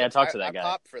was like, hey, I talked to that guy. I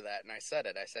popped for that, and I said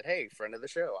it. I said, hey, friend of the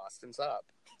show, Austin Sopp.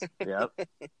 Yep.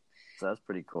 So that's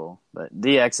pretty cool. But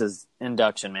DX's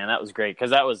induction, man, that was great.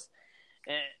 Because that was...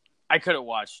 I could have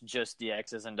watched just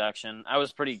DX's induction. I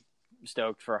was pretty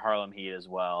stoked for Harlem Heat as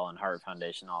well, and Heart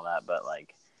Foundation and all that. But,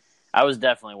 I was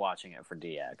definitely watching it for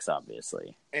DX,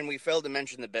 obviously. And we failed to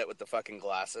mention the bit with the fucking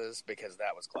glasses, because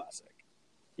that was classic.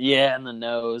 Yeah, and the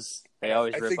nose. They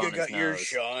always rip on his nose. I think I got yours,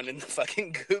 Sean, in the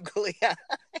fucking googly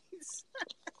eyes.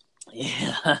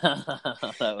 Yeah, that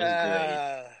was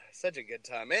great. Such a good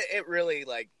time. It really,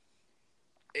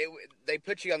 they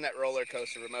put you on that roller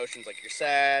coaster of emotions. Like, you're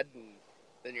sad, and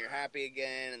then you're happy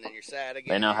again, and then you're sad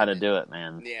again. They know how to do it,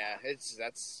 man. Yeah,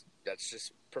 that's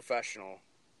just professional.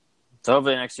 So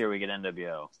hopefully next year we get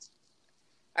NWO.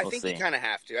 I think you kind of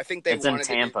have to. I think they wanted in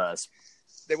Tampa.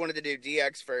 They wanted to do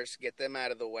DX first, get them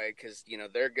out of the way, because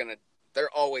they're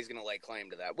always gonna lay claim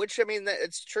to that. Which, I mean,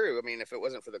 it's true. I mean, if it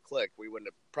wasn't for the Click, we wouldn't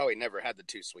have probably never had the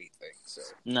Too Sweet thing. So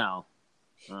no.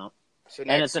 So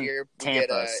next year we Tampa,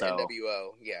 get so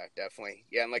NWO. Yeah, definitely.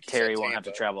 Yeah, and like you Terry said, won't have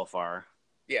to travel far.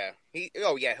 Yeah,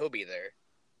 he'll be there.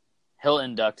 He'll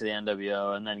induct to the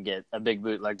NWO and then get a big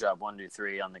bootleg drop 1, 2,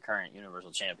 3 on the current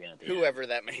Universal Champion at the Whoever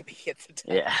end. that may be at the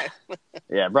time. Yeah,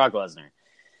 yeah, Brock Lesnar.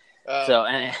 So,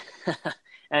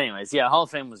 anyways, yeah, Hall of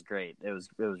Fame was great. It was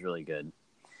really good.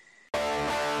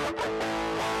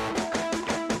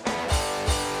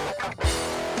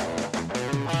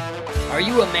 Are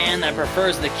you a man that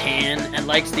prefers the can and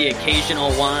likes the occasional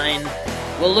wine?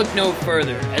 Well, look no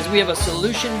further, as we have a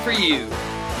solution for you.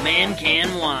 Man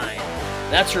Can Wine.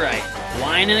 That's right,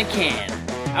 wine in a can.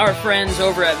 Our friends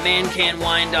over at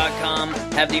mancanwine.com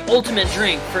have the ultimate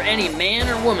drink for any man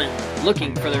or woman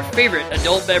looking for their favorite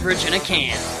adult beverage in a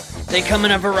can. They come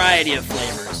in a variety of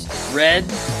flavors: red,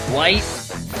 white,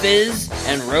 fizz,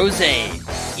 and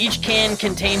rosé. Each can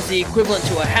contains the equivalent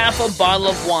to a half a bottle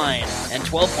of wine and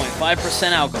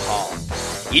 12.5% alcohol.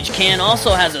 Each can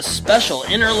also has a special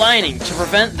inner lining to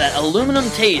prevent that aluminum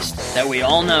taste that we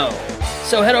all know.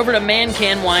 So head over to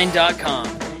mancanwine.com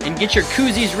and get your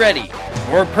koozies ready,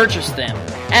 or purchase them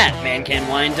at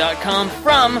mancanwine.com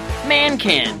from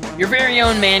ManCan, your very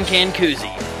own ManCan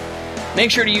koozie.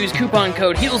 Make sure to use coupon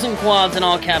code Heels and Quads in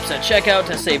all caps at checkout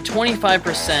to save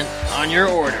 25% on your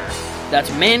order. That's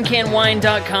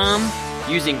mancanwine.com,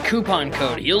 using coupon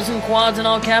code Heels and Quads in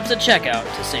all caps at checkout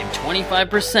to save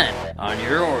 25% on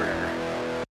your order.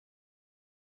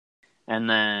 And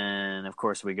then, of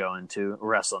course, we go into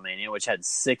WrestleMania, which had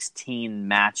 16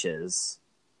 matches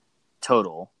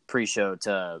total, pre-show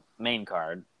to main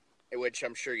card. Which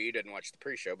I'm sure you didn't watch the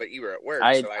pre-show, but you were at work.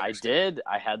 I did.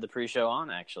 I had the pre-show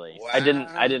on, actually. Wow. I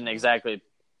didn't exactly.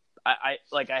 I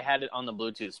had it on the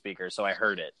Bluetooth speaker, so I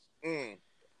heard it. Mm.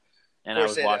 And of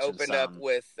course, I was watching it opened up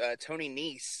with Tony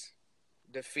Nese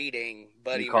defeating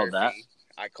Buddy Murphy. That?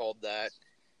 I called that.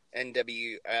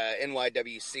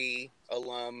 NYWC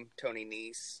alum Tony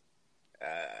Nese.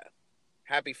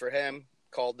 Happy for him.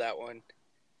 Called that one.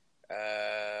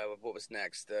 What was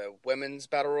next? The women's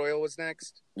battle royal was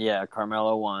next. Yeah,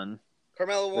 Carmelo won.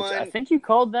 Carmelo won. I think you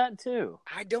called that too.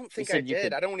 I don't think I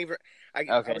did. I don't even. I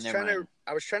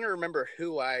was trying to remember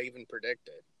who I even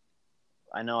predicted.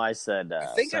 I know I said. I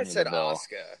think I said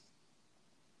Asuka.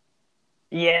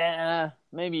 Yeah,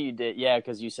 maybe you did. Yeah,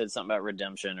 because you said something about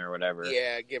redemption or whatever.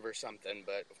 Yeah, give her something,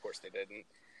 but of course they didn't.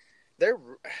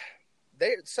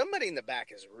 Somebody in the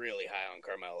back is really high on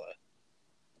Carmella.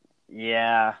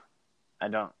 Yeah, I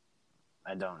don't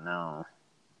know,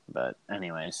 but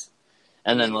anyways,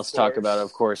 and then let's talk about,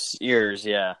 of course, yours.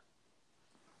 Yeah,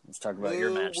 let's talk about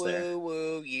your match there.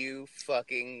 Woo, you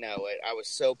fucking know it. I was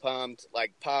so pumped,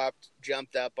 like popped,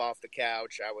 jumped up off the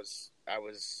couch. I was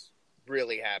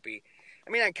really happy. I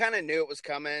mean, I kind of knew it was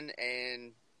coming,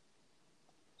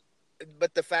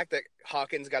 but the fact that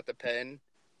Hawkins got the pin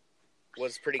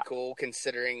was pretty cool,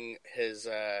 considering his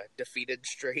defeated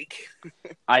streak.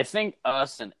 I think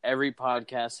us and every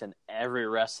podcast and every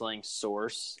wrestling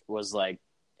source was like,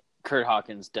 Kurt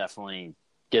Hawkins definitely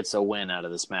gets a win out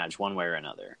of this match, one way or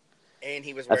another. And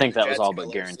he was. I think that was all colors,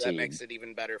 but guaranteed. So that makes it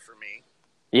even better for me.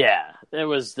 Yeah,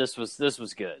 This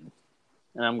was good,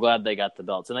 and I'm glad they got the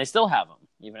belts, and they still have them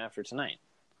even after tonight.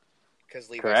 Because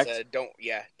Levi said, "Don't."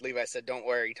 Yeah, Levi said, "Don't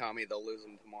worry, Tommy. They'll lose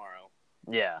them tomorrow."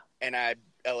 Yeah, and I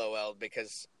LOL'd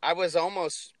because I was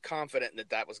almost confident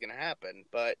that was going to happen,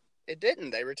 but it didn't.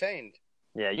 They retained.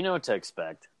 Yeah, you know what to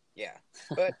expect. Yeah,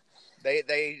 but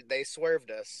they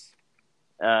swerved us.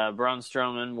 Braun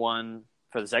Strowman won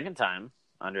for the second time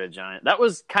under a giant. That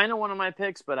was kind of one of my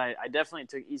picks, but I definitely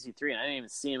took EC3, and I didn't even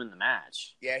see him in the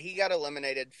match. Yeah, he got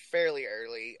eliminated fairly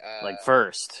early. Like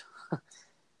first.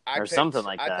 Something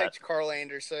like that. I picked Carl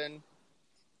Anderson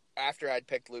after I'd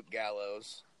picked Luke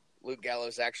Gallows. Luke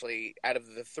Gallows actually, out of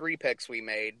the 3 picks we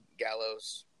made,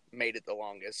 Gallows made it the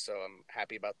longest, so I'm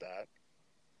happy about that.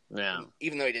 Yeah.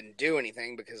 Even though he didn't do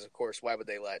anything, because, of course, why would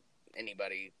they let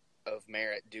anybody of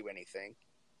merit do anything?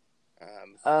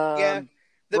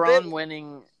 Braun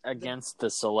winning against the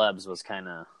celebs was kind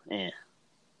of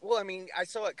Well, I mean, I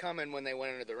saw it coming when they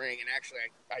went into the ring, and actually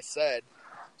I said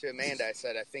to Amanda, I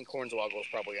think Hornswoggle was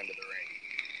probably under the ring,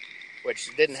 which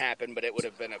didn't happen, but it would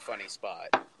have been a funny spot.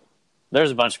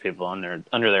 There's a bunch of people under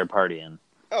there partying.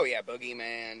 Oh, yeah,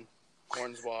 Boogeyman,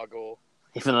 Hornswoggle.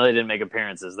 Even though they didn't make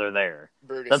appearances, they're there.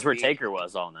 Brutus That's where Taker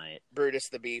was all night. Brutus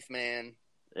the Beef Man.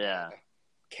 Yeah.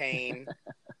 Kane.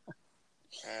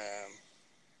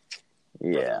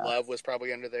 Yeah. Love was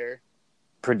probably under there.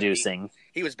 Producing.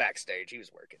 He was backstage. He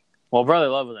was working. Well, Brother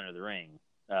Love was under the ring.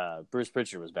 Bruce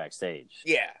Pritchard was backstage.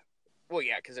 Yeah. Well,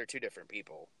 yeah, because they're 2 different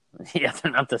people. Yeah,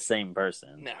 they're not the same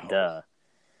person. No. Duh.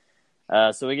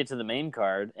 So we get to the main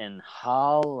card, and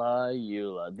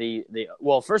Hallelujah.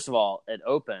 Well, first of all, it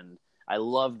opened. I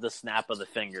loved the snap of the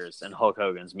fingers and Hulk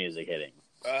Hogan's music hitting.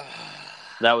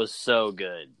 That was so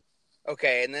good.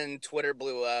 Okay, and then Twitter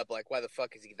blew up, like, why the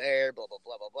fuck is he there? Blah, blah,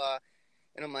 blah, blah, blah.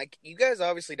 And I'm like, you guys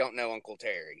obviously don't know Uncle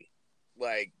Terry.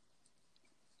 Like,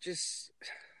 just...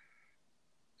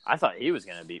 I thought he was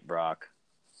going to beat Brock.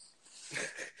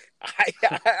 I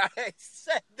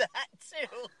said that,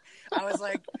 too. I was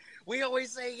like, we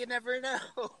always say you never know.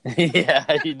 Yeah,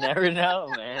 you never know,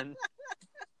 man.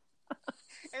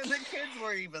 And the kids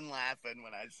were even laughing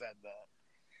when I said that.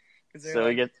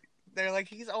 They're like,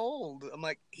 he's old. I'm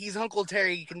like, he's Uncle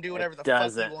Terry. He can do whatever the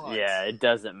fuck he wants. Yeah, it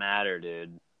doesn't matter,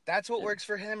 dude. That's what works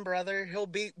for him, brother. He'll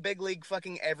beat big league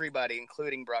fucking everybody,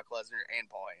 including Brock Lesnar and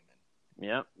Paul Heyman.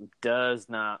 Yep, does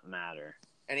not matter.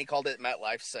 And he called it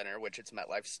MetLife Center, which it's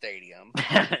MetLife Stadium.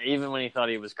 Even when he thought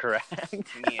he was correct.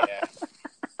 Yeah.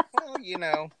 Well, you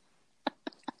know.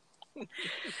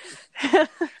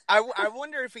 I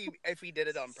wonder if he did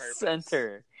it on purpose.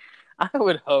 Center. I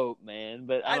would hope, man,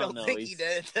 but I don't know. Think he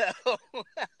did, though.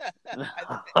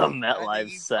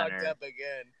 MetLife Center. Fucked up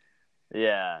again.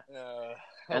 Yeah.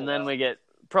 And then we get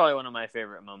probably one of my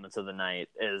favorite moments of the night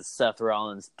is Seth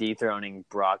Rollins dethroning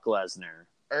Brock Lesnar.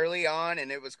 Early on,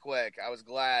 and it was quick. I was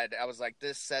glad. I was like,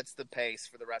 this sets the pace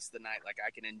for the rest of the night. Like,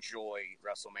 I can enjoy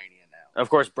WrestleMania now. Of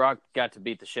course, Brock got to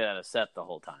beat the shit out of Seth the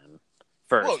whole time.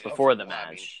 Before the match.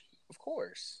 I mean, of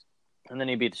course. And then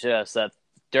he beat the shit out of Seth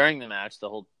during the match, the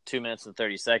whole 2 minutes and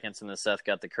 30 seconds, and then Seth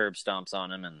got the curb stomps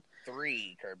on him. And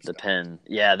 3 curb stomps. The pin.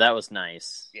 Yeah, that was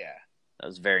nice. Yeah. That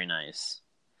was very nice.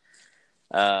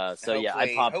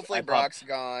 Hopefully Brock's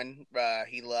gone.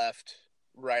 He left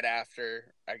right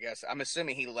after, I guess. I'm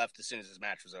assuming he left as soon as his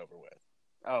match was over with.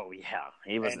 Oh, yeah.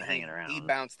 He wasn't hanging around. He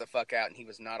bounced the fuck out, and he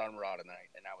was not on Raw tonight,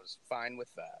 and I was fine with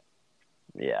that.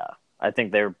 Yeah. I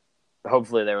think they're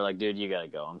hopefully they were like, dude, you gotta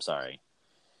go. I'm sorry.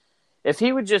 If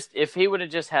he would have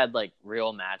just had like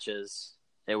real matches,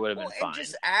 it would have been fine. And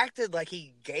just acted like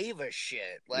he gave a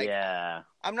shit. Like, yeah,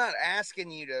 I'm not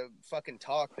asking you to fucking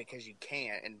talk because you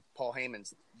can't, and Paul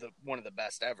Heyman's one of the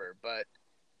best ever, but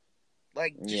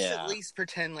like, just at least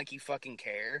pretend like you fucking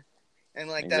care. And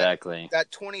like exactly.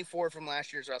 that 24 from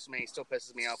last year's WrestleMania still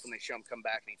pisses me off when they show him come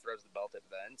back and he throws the belt at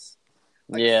Vince.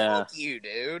 Like, fuck you,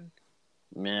 dude.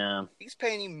 Yeah. He's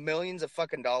paying you millions of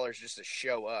fucking dollars just to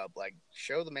show up. Like,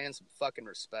 show the man some fucking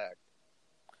respect.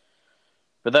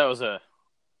 But that was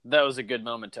a good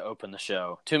moment to open the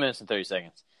show. 2 minutes and 30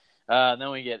 seconds. Then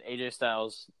we get AJ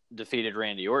Styles defeated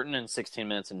Randy Orton in 16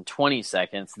 minutes and 20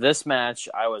 seconds. This match,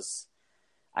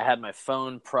 I had my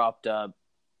phone propped up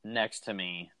next to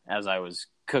me as I was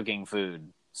cooking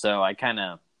food. So I kind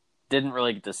of didn't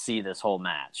really get to see this whole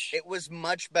match. It was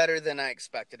much better than I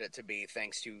expected it to be,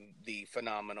 thanks to the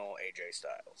phenomenal AJ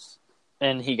Styles.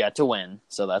 And he got to win,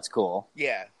 so that's cool.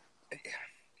 Yeah.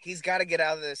 He's got to get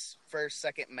out of this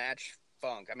second match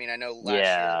funk. I mean, I know last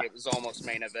year it was almost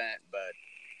main event, but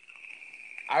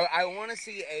I want to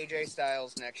see AJ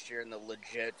Styles next year in the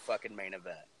legit fucking main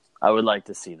event. I would like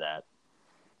to see that.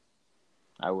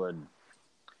 I would.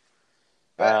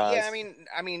 But, yeah,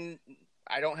 I mean,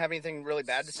 I don't have anything really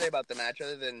bad to say about the match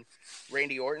other than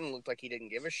Randy Orton looked like he didn't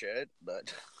give a shit.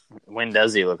 But when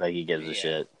does he look like he gives a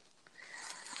shit?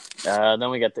 Then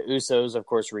we got the Usos, of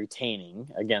course, retaining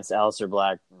against Aleister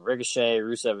Black, Ricochet,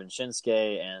 Rusev, and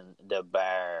Shinsuke, and The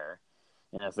Bear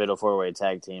in a Fatal 4-Way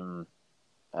Tag Team,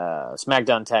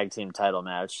 SmackDown Tag Team title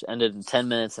match. Ended in 10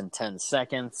 minutes and 10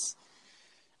 seconds.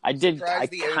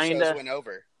 Usos went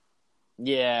over.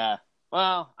 Yeah.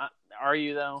 Well, are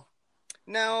you though?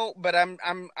 No, but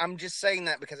I'm just saying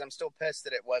that because I'm still pissed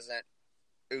that it wasn't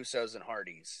Usos and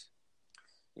Hardys.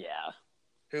 Yeah.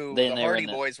 The Hardy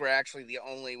Boys were actually the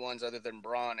only ones other than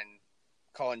Braun and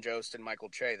Colin Jost and Michael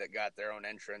Che that got their own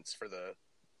entrance for the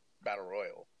Battle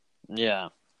Royal. Yeah.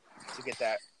 To get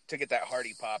that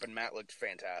Hardy pop, and Matt looked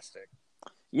fantastic.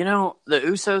 You know, the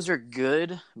Usos are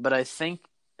good, but I think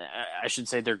I should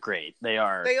say they're great. They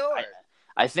are. They are.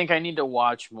 I think I need to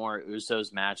watch more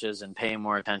Usos matches and pay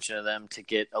more attention to them to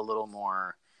get a little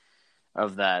more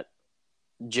of that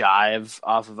jive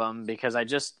off of them, because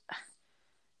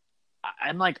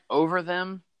I'm like over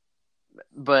them,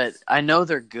 but I know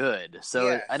they're good.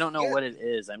 So I don't know what it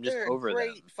is. I'm just over them. They're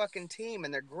a great fucking team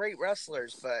and they're great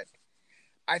wrestlers, but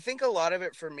I think a lot of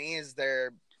it for me is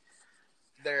their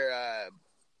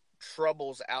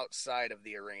troubles outside of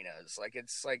the arenas. Like, it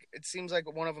seems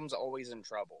like one of them's always in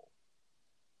trouble.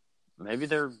 Maybe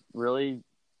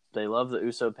they love the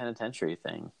Uso penitentiary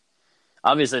thing.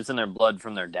 Obviously, it's in their blood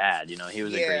from their dad. You know, he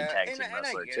was a great tag team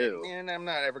wrestler too. And I'm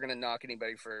not ever going to knock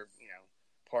anybody for,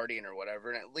 partying or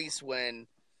whatever. And at least when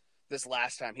this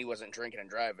last time he wasn't drinking and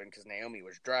driving because Naomi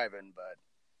was driving. But,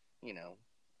 you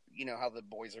know how the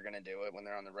boys are going to do it when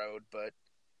they're on the road. But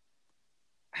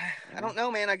I don't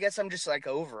know, man. I guess I'm just like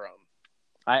over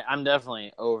them. I'm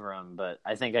definitely over them, but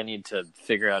I think I need to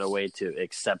figure out a way to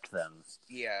accept them.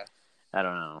 Yeah. I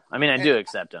don't know. I mean, I do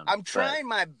accept them. I'm trying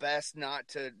my best not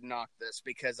to knock this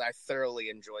because I thoroughly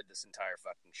enjoyed this entire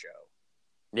fucking show.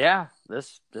 Yeah,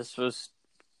 this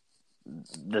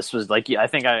was like, I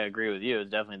think I agree with you. It's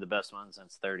definitely the best one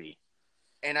since 30.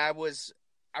 And I was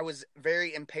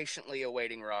very impatiently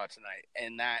awaiting Raw tonight,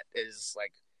 and that is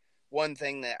like one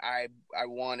thing that I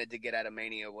wanted to get out of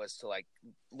Mania was to like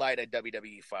light a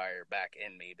WWE fire back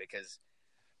in me, because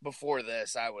before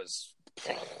this I was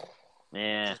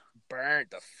just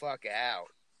burnt the fuck out.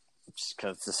 Just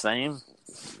because it's the same.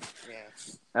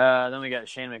 Yeah. Then we got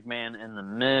Shane McMahon and The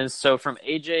Miz. So from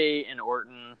AJ and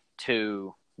Orton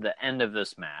to the end of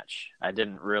this match, I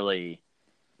didn't really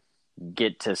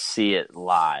get to see it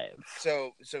live.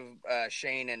 So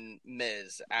Shane and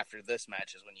Miz after this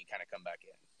match is when you kind of come back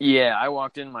in. Yeah, I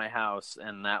walked in my house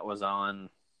and that was on.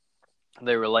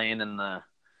 They were laying in the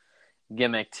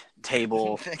gimmicked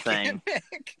table thing,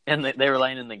 and they were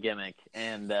laying in the gimmick,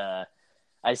 and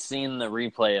I seen the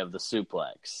replay of the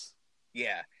suplex.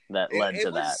 Yeah, that led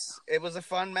to that. It was a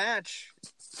fun match.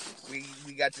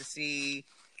 We got to see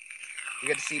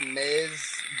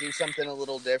Miz do something a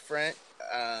little different,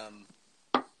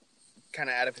 kind of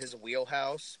out of his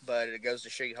wheelhouse, but it goes to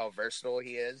show you how versatile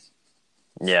he is.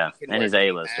 Yeah, and he's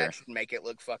A-lister. Make it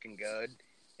look fucking good.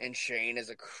 And Shane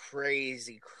is a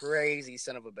crazy, crazy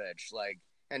son of a bitch. Like,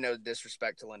 and no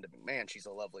disrespect to Linda McMahon, she's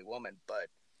a lovely woman, but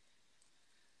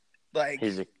like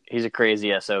he's a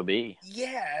crazy SOB.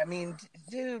 Yeah, I mean,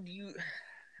 dude,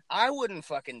 I wouldn't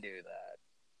fucking do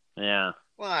that. Yeah.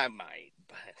 Well, I might,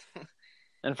 but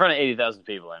in front of 80,000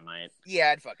 people, I might. Yeah,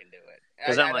 I'd fucking do it.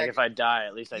 Because I'm like, if I die,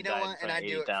 at least I you know died in what? front And of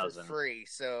I do it for 80,000. free.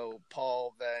 So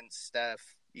Paul, Vince,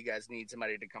 Steph, you guys need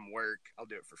somebody to come work. I'll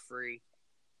do it for free.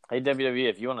 Hey, WWE,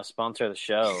 if you want to sponsor the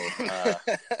show,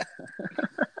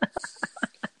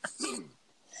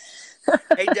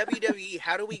 Hey, WWE,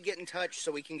 how do we get in touch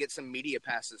so we can get some media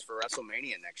passes for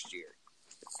WrestleMania next year?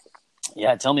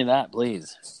 yeah, tell me that,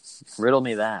 please. Riddle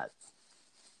me that.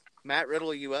 Matt,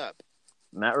 riddle you up.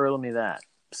 Matt, riddle me that.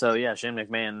 So, yeah, Shane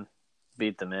McMahon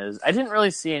beat The Miz. I didn't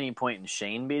really see any point in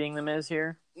Shane beating The Miz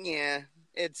here. Yeah,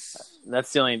 it's...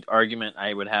 That's the only argument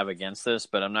I would have against this,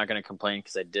 but I'm not going to complain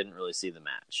because I didn't really see the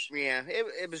match. Yeah,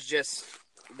 it was just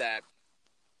that...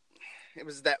 It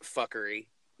was that fuckery.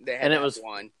 They had And it that was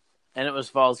one. And it was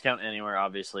Falls Count Anywhere,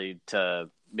 obviously,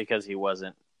 because he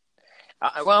wasn't...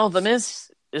 well, The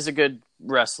Miz is a good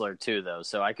wrestler, too, though,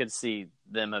 so I could see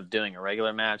them of doing a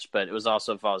regular match, but it was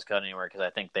also Falls Count Anywhere because I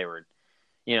think they were...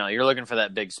 You know, you're looking for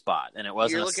that big spot, and it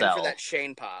wasn't You're a looking sell. for that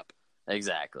Shane pop.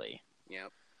 Exactly.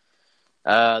 Yep.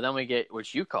 Then we get,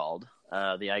 which you called,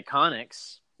 the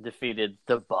Iconics defeated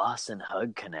the Boss and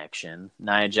Hug Connection,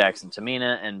 Nia Jax and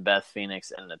Tamina, and Beth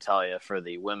Phoenix and Natalya for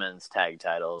the women's tag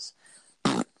titles.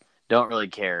 Don't really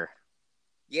care.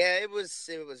 Yeah, it was.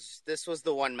 This was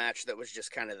the one match that was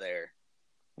just kind of there.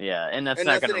 Yeah, and that's And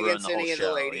not going to nothing ruin against the whole any show. of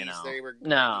the ladies. You know? They were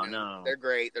No. They're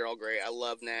great. They're all great. I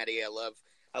love Natty.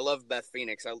 I love Beth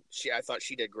Phoenix. I thought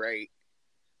she did great.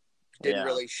 Didn't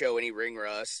really show any ring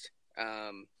rust.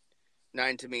 Nia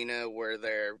and Tamina were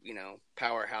their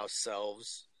powerhouse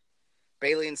selves.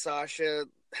 Bayley and Sasha,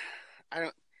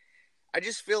 I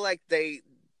just feel like they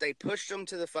pushed them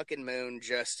to the fucking moon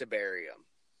just to bury them.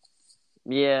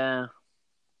 Yeah.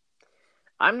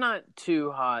 I'm not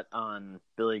too hot on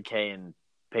Billie Kay and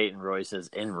Peyton Royce's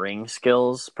in-ring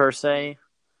skills, per se.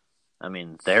 I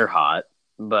mean, they're hot,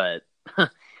 but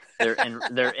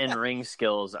their in-ring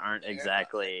skills aren't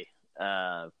exactly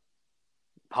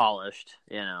polished,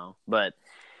 But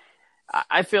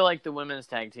I feel like the women's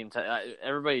tag team...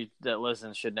 everybody that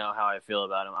listens should know how I feel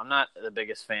about them. I'm not the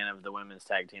biggest fan of the women's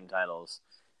tag team titles.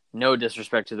 No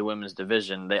disrespect to the women's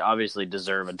division. They obviously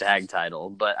deserve a tag title.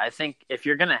 But I think if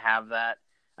you're going to have that,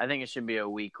 I think it should be a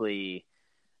weekly...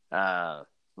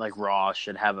 like Raw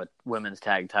should have a women's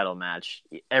tag title match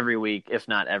every week, if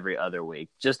not every other week,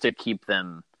 just to keep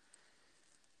that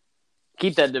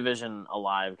division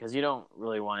alive, because you don't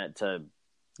really want it to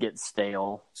get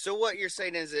stale. So what you're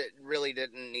saying is it really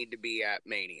didn't need to be at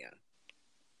Mania?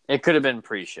 It could have been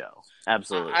pre-show.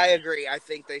 Absolutely. I agree. I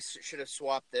think they should have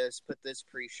swapped this, put this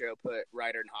pre-show, put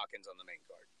Ryder and Hawkins on the main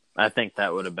card. I think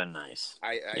that would have been nice.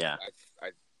 Yeah.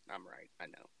 I'm right. I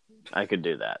know. I could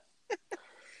do that.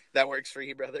 That works for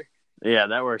you, brother? Yeah,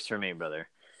 that works for me, brother.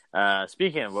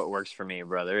 Speaking of what works for me,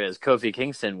 brother, is Kofi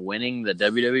Kingston winning the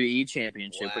WWE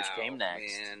Championship, which came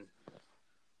next. Man.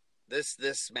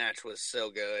 This match was so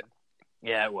good.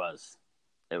 Yeah, it was.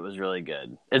 It was really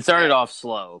good. It started off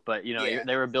slow, but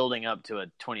they were building up to a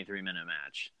 23-minute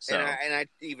match. So and I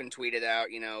even tweeted out,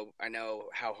 I know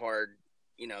how hard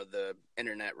the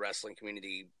internet wrestling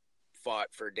community fought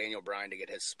for Daniel Bryan to get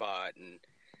his spot, and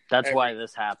that's why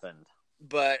this happened.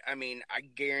 But I mean, I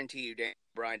guarantee you, Daniel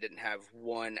Bryan didn't have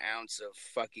 1 ounce of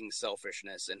fucking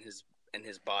selfishness in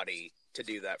his body to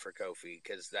do that for Kofi,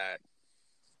 because that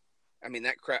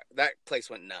place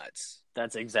went nuts.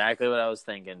 That's exactly what I was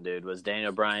thinking, dude. Was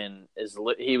Daniel Bryan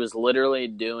he was literally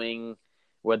doing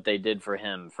what they did for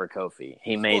him for Kofi.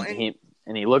 He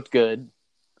looked good.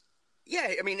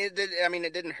 Yeah, I mean it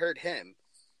didn't hurt him.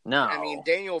 No, I mean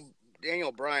Daniel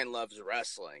Bryan loves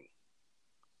wrestling.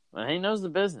 Well, he knows the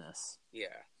business. Yeah,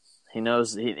 he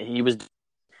knows he was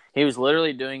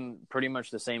literally doing pretty much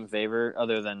the same favor,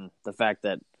 other than the fact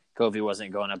that Kofi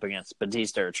wasn't going up against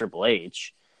Batista or Triple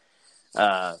H.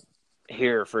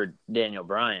 Here for Daniel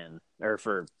Bryan,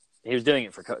 he was doing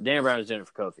it for Daniel Bryan was doing it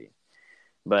for Kofi.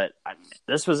 But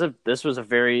this was a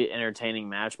very entertaining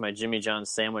match. My Jimmy John's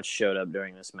sandwich showed up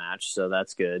during this match, so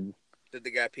that's good. Did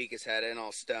the guy peek his head in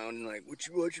all stoned and like, "What,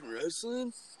 you watching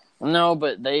wrestling?" No,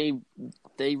 but they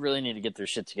really need to get their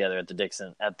shit together at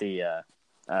the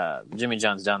Jimmy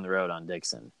John's down the road on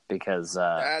Dixon, because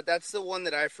that's the one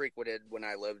that I frequented when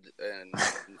I lived in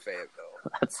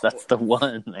Fayetteville. That's the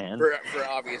one, man. For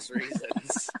obvious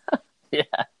reasons. Yeah.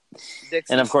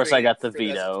 Dixon and of course, Street, I got the for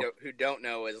veto. Those who don't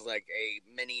know, is like a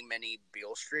mini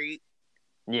Beale Street.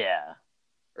 Yeah.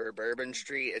 Or Bourbon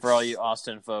Street. For all you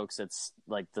Austin folks, it's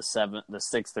like the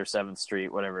 6th or 7th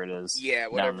Street, whatever it is. Yeah,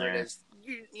 whatever it is.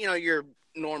 Your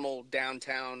normal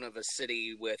downtown of a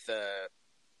city with a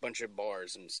bunch of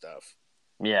bars and stuff.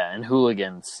 Yeah, and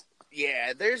hooligans.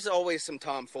 Yeah, there's always some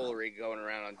tomfoolery going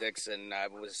around on Dixon. I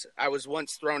was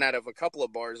once thrown out of a couple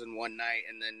of bars in one night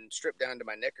and then stripped down to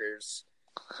my knickers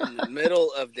in the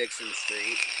middle of Dixon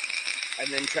Street, and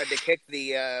then tried to kick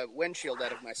the windshield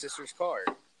out of my sister's car.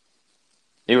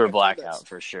 You were blacked out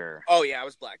for sure. Oh yeah, I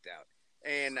was blacked out,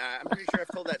 and I'm pretty sure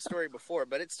I've told that story before,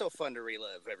 but it's still fun to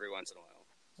relive every once in a while.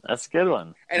 That's a good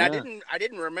one. And yeah. I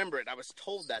didn't remember it. I was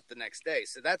told that the next day,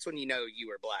 so that's when you know you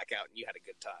were blackout and you had a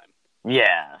good time.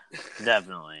 Yeah,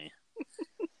 definitely.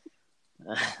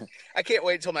 I can't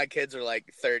wait until my kids are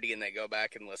like 30 and they go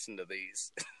back and listen to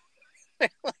these.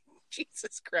 Like,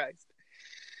 Jesus Christ.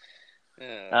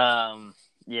 Yeah.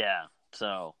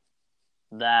 So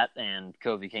that and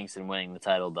Kofi Kingston winning the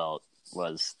title belt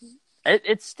was.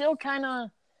 It's still kind of.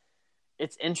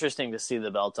 It's interesting to see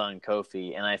the belt on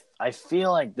Kofi, and I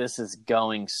feel like this is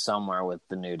going somewhere with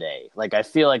the New Day. Like, I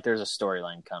feel like there's a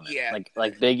storyline coming. Yeah.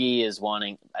 Like Big E is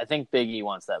wanting. I think Big E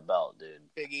wants that belt, dude.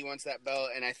 Big E wants that belt,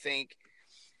 and I think,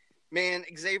 man,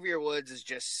 Xavier Woods is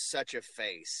just such a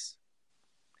face.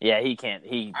 Yeah, he can't.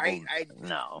 He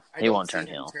won't turn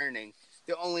heel.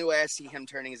 The only way I see him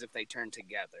turning is if they turn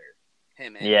together.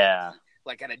 Him and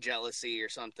like out of jealousy or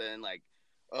something. Like,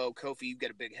 oh, Kofi, you've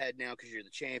got a big head now because you're the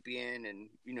champion, and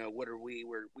you know what are we?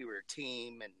 We were a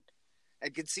team, and I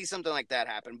could see something like that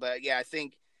happen. But yeah, I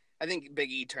think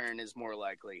Big E turn is more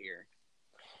likely here.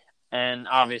 And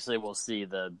obviously, we'll see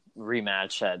the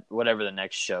rematch at whatever the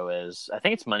next show is. I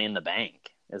think it's Money in the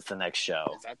Bank is the next show.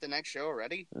 Is that the next show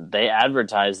already? They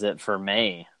advertised it for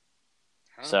May,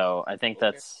 so I think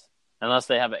that's unless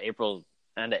they have an April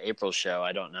show.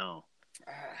 I don't know.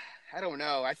 I don't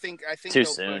know. I think too they'll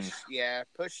soon.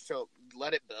 Push to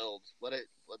let it build. Let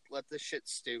this shit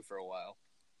stew for a while.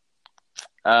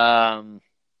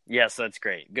 Yes, that's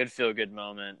great. Good feel good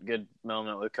moment. Good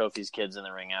moment with Kofi's kids in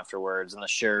the ring afterwards, and the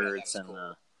shirts and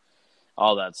cool.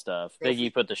 All that stuff. Big E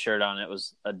put the shirt on. It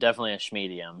was definitely a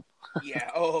schmedium. Yeah.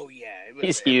 Oh yeah.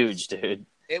 He's huge, dude.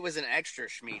 It was an extra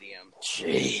schmedium.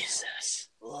 Jesus.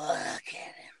 Look at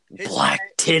him.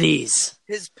 Black titties.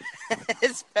 His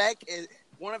pec is.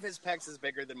 One of his pecs is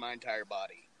bigger than my entire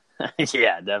body.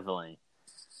 Yeah, definitely.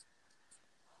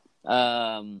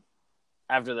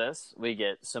 After this, we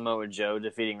get Samoa Joe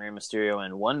defeating Rey Mysterio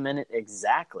in 1 minute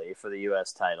exactly for the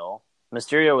U.S. title.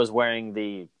 Mysterio was wearing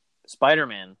the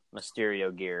Spider-Man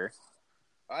Mysterio gear.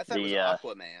 Oh, I thought it was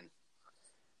Aquaman.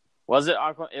 Was it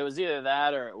Aquaman? It was either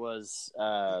that or it was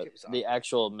the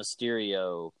actual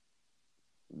Mysterio,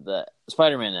 the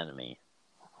Spider-Man enemy.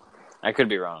 I could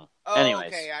be wrong. Oh, anyways.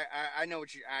 Okay. I know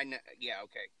what you. I know. Yeah.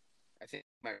 Okay. I think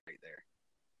I might be there.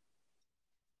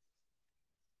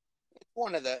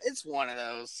 It's one of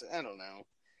those. I don't know.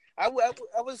 I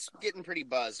was getting pretty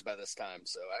buzzed by this time,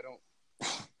 so I don't.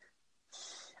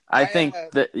 I think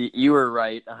that you were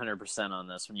right 100% on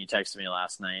this when you texted me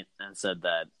last night and said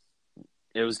that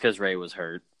it was because Ray was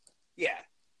hurt. Yeah,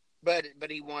 but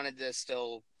he wanted to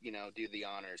still, do the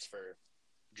honors for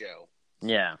Joe.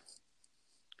 Yeah.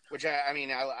 Which,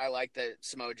 I like that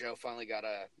Samoa Joe finally got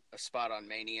a spot on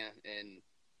Mania and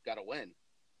got a win.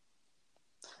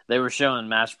 They were showing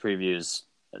match previews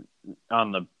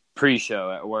on the pre-show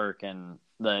at work, and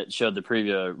that showed the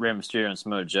preview of Rey Mysterio and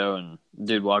Samoa Joe, and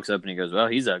dude walks up and he goes, well,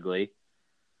 he's ugly.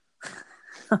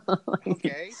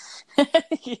 Okay.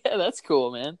 Yeah, that's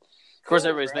cool, man. Of course,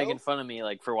 everybody's making fun of me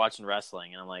for watching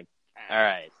wrestling, and I'm like, all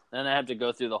right. Then I have to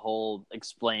go through the whole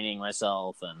explaining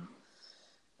myself, and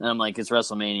I'm like, it's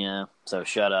WrestleMania, so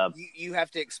shut up. You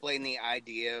have to explain the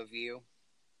idea of you.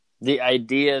 The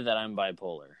idea that I'm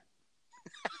bipolar.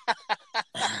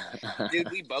 Dude,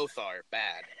 we both are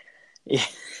bad.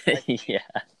 Yeah.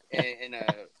 In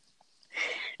a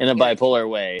bipolar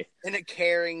way. In a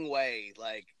caring way.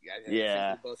 I think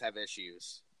we both have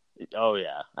issues. Oh,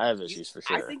 yeah. I have issues for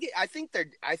sure. I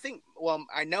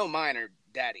know mine are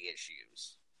daddy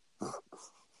issues.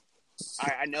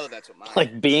 I know that's what mine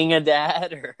Like is. Being a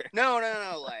dad? Or No.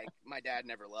 My dad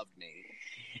never loved me.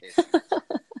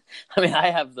 I mean, I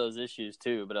have those issues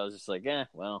too, but I was just like,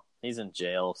 well, he's in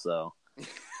jail, so.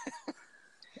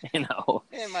 And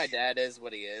my dad is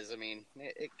what he is. I mean,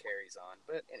 it carries on.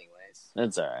 But anyways.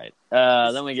 That's all right.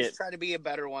 Then we get... try to be a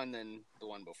better one than the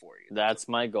one before you. That's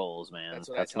my goals, man.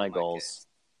 That's my goals.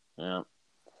 Kids. Yeah.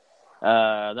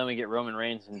 Then we get Roman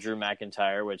Reigns and Drew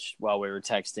McIntyre, which, while we were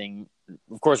texting,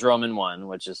 of course, Roman won,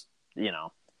 which is,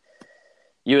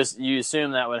 you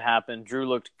assume that would happen. Drew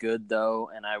looked good,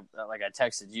 though, and I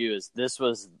texted you, this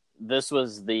was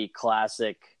the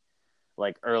classic,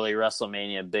 early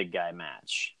WrestleMania big guy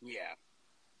match. Yeah.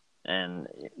 And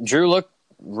Drew looked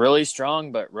really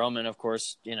strong, but Roman, of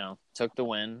course, took the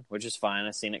win, which is fine.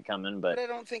 I seen it coming, But I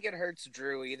don't think it hurts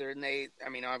Drew either. And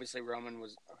obviously Roman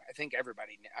was. I think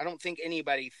everybody. I don't think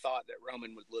anybody thought that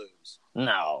Roman would lose.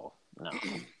 no.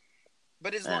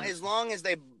 But as long as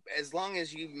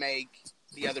you make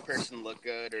the other person look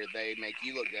good, or they make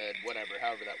you look good, whatever,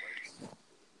 however that works,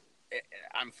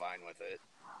 I'm fine with it.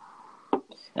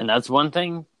 And that's one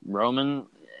thing Roman.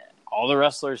 All the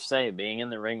wrestlers say being in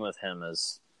the ring with him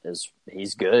is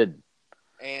he's good.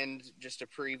 And just a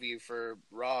preview for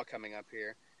Raw coming up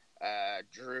here,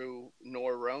 Drew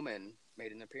nor Roman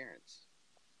made an appearance.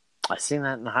 I seen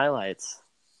that in the highlights.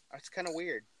 That's kind of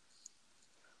weird.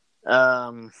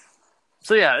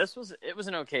 So yeah, it was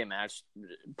an okay match.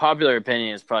 Popular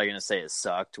opinion is probably going to say it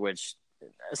sucked, which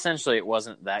essentially it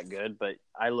wasn't that good. But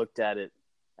I looked at it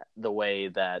the way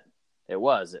that it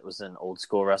was. It was an old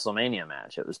school WrestleMania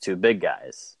match. It was two big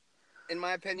guys. In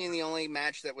my opinion, the only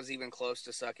match that was even close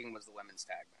to sucking was the women's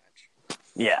tag match.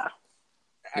 Yeah.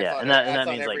 I thought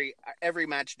every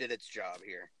match did its job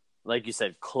here. Like you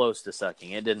said, close to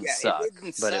sucking. It didn't suck.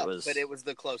 But it was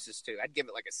the closest to. I'd give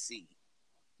it like a C.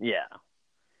 Yeah.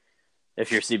 If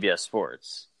you're CBS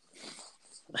Sports.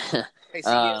 Hey,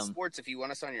 CBS Sports, if you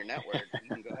want us on your network, you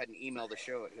can go ahead and email the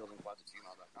show at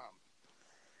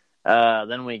heelsandquads@gmail.com.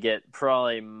 Then we get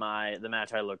probably the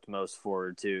match I looked most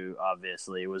forward to,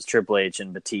 obviously, was Triple H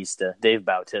and Batista, Dave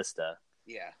Bautista.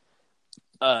 Yeah.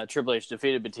 Triple H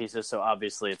defeated Batista, so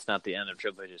obviously it's not the end of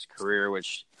Triple H's career,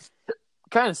 which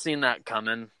kind of seen that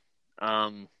coming.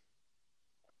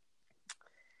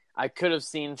 I could have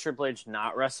seen Triple H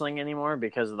not wrestling anymore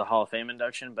because of the Hall of Fame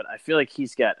induction, but I feel like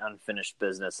he's got unfinished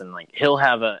business, and like he'll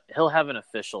have an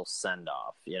official send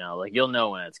off. You'll know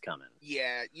when it's coming.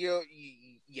 Yeah, you're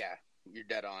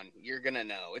dead on. You're gonna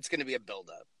know. It's gonna be a build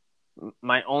up.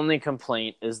 My only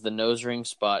complaint is the nose ring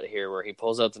spot here, where he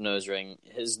pulls out the nose ring.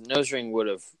 His nose ring would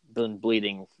have been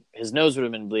bleeding. His nose would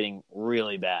have been bleeding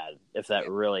really bad if that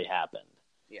really happened.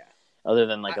 Yeah. Other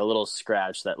than a little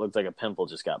scratch that looked like a pimple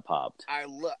just got popped. I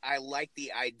like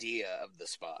the idea of the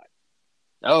spot.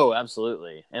 Oh,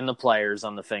 absolutely. And the pliers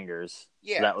on the fingers.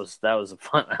 Yeah. That was a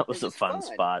fun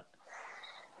spot.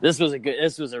 This was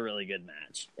a really good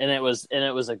match. And it was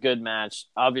a good match.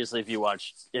 Obviously, if you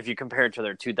compare it to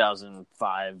their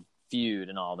 2005 feud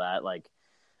and all that,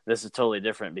 this is totally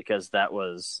different because that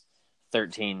was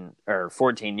 13 or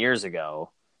 14 years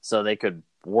ago. So they could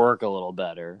work a little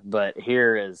better. But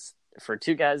here is, for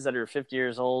two guys that are 50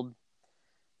 years old,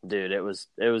 dude, it was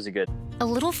a good. A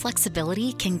little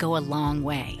flexibility can go a long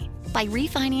way. By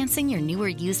refinancing your new or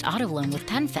used auto loan with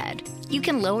PenFed, you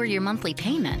can lower your monthly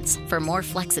payments for more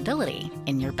flexibility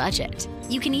in your budget.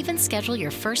 You can even schedule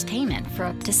your first payment for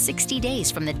up to 60 days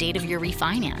from the date of your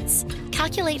refinance.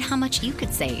 Calculate how much you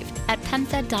could save at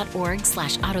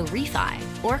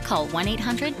PenFed.org/auto-refi or call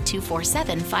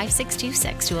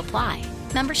 1-800-247-5626 to apply.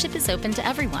 Membership is open to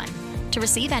everyone. To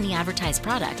receive any advertised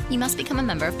product, you must become a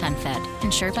member of PenFed,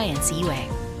 insured by NCUA.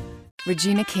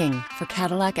 Regina King for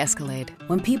Cadillac Escalade.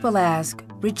 When people ask,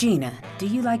 Regina, do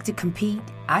you like to compete?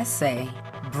 I say,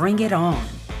 bring it on.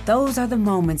 Those are the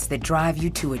moments that drive you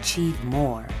to achieve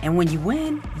more. And when you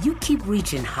win, you keep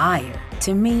reaching higher.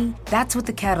 To me, that's what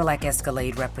the Cadillac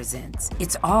Escalade represents.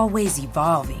 It's always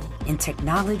evolving in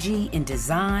technology, in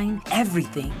design,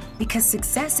 everything. Because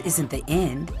success isn't the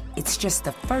end, it's just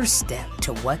the first step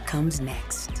to what comes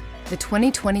next. The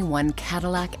 2021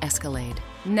 Cadillac Escalade.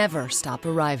 Never stop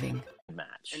arriving.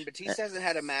 Match. And Batista hasn't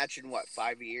had a match in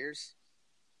 5 years?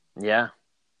 Yeah.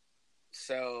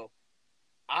 So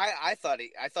I thought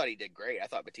he did great. I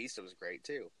thought Batista was great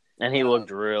too. And he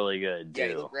looked really good too. Yeah,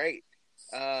 he looked great.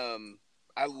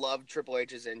 I loved Triple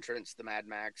H's entrance, the Mad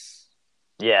Max.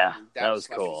 Yeah, that was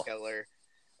cool. Killer.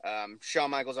 Shawn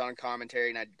Michaels on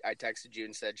commentary, and I texted you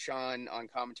and said, Shawn on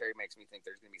commentary makes me think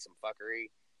there's going to be some fuckery.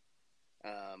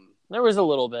 There was a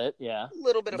little bit, yeah. A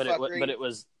little bit of fuckery. But it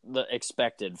was the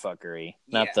expected fuckery,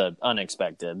 not the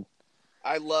unexpected.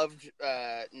 I loved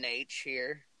Nate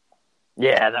here.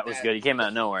 Yeah, that was good. He came out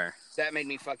of nowhere. That made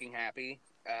me fucking happy.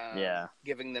 Yeah.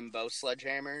 Giving them both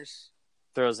sledgehammers.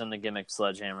 Throws in the gimmick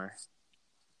sledgehammer.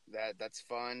 That's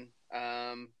fun.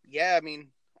 Yeah, I mean,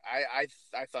 I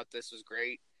thought this was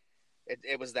great.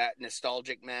 It was that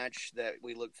nostalgic match that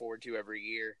we look forward to every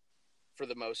year. For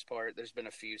the most part, there's been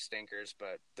a few stinkers,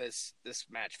 but this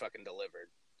match fucking delivered.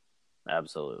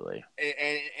 Absolutely.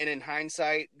 And in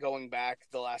hindsight, going back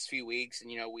the last few weeks,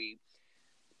 and we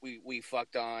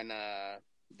fucked on the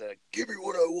 "give me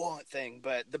what I want" thing,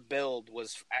 but the build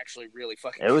was actually really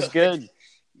fucking. It was good.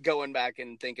 Going back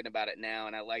and thinking about it now,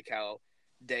 and I like how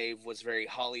Dave was very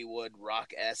Hollywood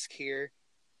rock-esque here.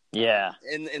 Yeah.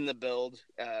 In the build.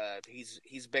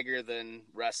 He's bigger than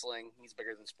wrestling. He's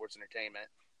bigger than sports entertainment.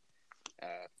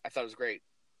 I thought it was great.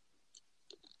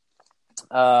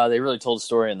 They really told a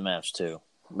story in the match too.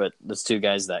 But there's two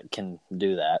guys that can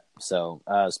do that. So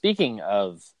speaking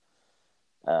of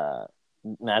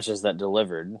matches that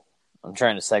delivered, I'm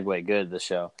trying to segue good the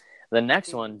show. The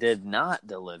next one did not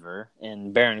deliver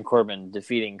in Baron Corbin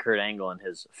defeating Kurt Angle in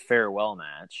his farewell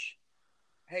match.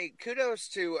 Hey, kudos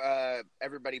to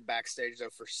everybody backstage, though,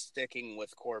 for sticking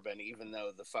with Corbin, even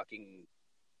though the fucking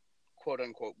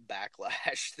quote-unquote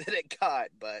backlash that it got.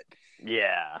 But,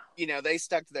 yeah, you know, they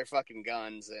stuck to their fucking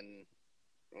guns, and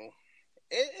well,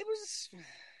 it was...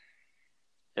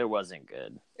 It wasn't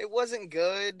good. It wasn't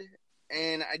good,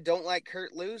 and I don't like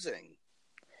Kurt losing.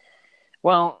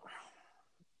 Well,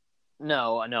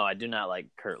 no, I do not like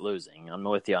Kurt losing. I'm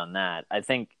with you on that. I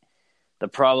think the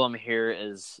problem here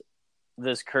is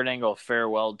this Kurt Angle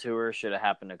farewell tour should have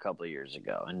happened a couple of years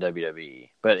ago in WWE.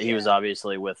 But he was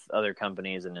obviously with other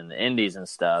companies and in the indies and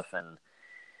stuff, and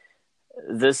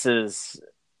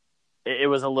it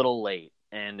was a little late,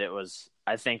 and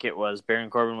I think Baron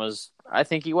Corbin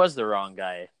he was the wrong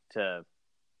guy to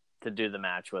do the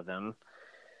match with him.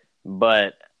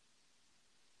 But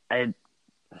it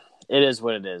is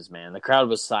what it is, man. The crowd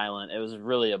was silent. It was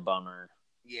really a bummer.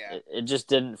 Yeah. It just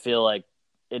didn't feel like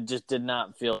it just did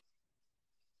not feel like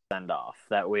send off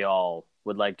that we all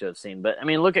would like to have seen. But I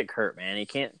mean, look at Kurt, man.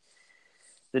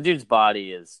 The dude's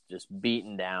body is just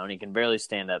beaten down. He can barely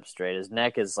stand up straight. His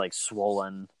neck is like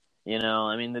swollen. You know,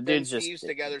 I mean, the dude's just fused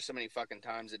together so many fucking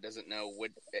times it doesn't know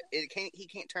he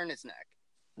can't turn his neck.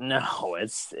 No,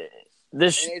 it's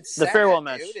the sad, farewell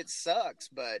match. Dude, it sucks,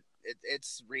 but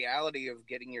it's reality of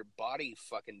getting your body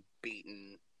fucking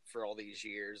beaten for all these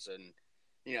years, and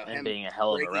you know, and being a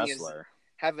hell of a wrestler.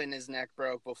 Having his neck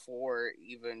broke before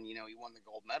even, you know, he won the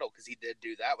gold medal, because he did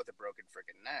do that with a broken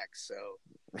freaking neck. So,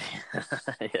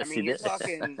 yes, I mean, you're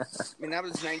talking, that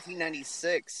was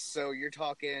 1996. So you're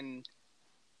talking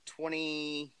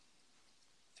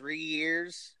 23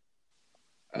 years.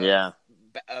 A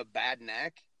bad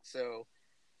neck. So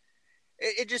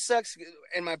it just sucks.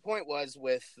 And my point was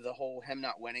with the whole him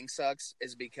not winning sucks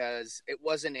is because it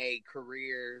wasn't a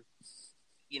career,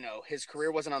 you know, his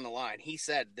career wasn't on the line. He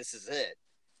said, this is it.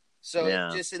 So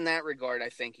just in that regard, I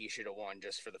think he should have won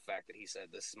just for the fact that he said,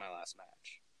 this is my last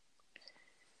match.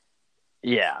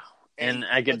 Yeah. And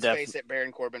I could let's face it,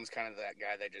 Baron Corbin's kind of that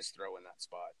guy they just throw in that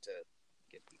spot to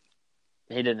get beat.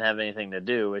 He didn't have anything to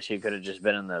do. Wish he could have just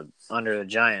been under the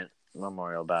Giant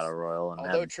Memorial Battle Royal and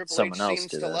although had Triple someone H else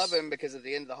seems do to this. love him, because at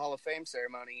the end of the Hall of Fame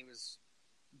ceremony, he was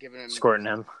giving him squirting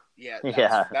him. Yeah,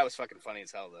 that was fucking funny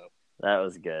as hell, though. That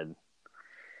was good.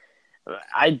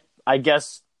 I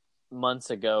guess months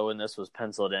ago when this was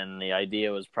penciled in, the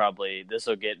idea was probably this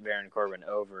will get Baron Corbin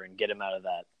over and get him out of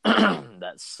that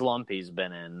that slump he's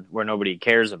been in where nobody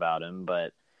cares about him.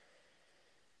 But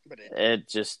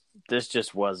this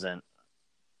just wasn't.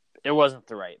 It wasn't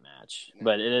the right match. No.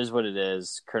 But it is what it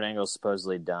is. Kurt Angle's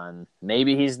supposedly done.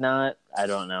 Maybe he's not. I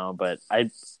don't know. But I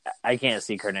can't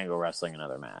see Kurt Angle wrestling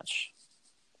another match.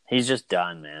 He's just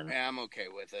done, man. Yeah, I'm okay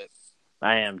with it.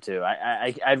 I am too.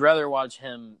 I'd rather watch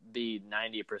him be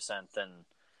 90% than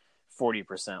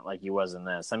 40% like he was in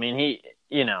this. I mean, he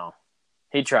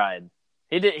tried.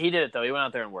 He did it though. He went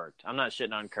out there and worked. I'm not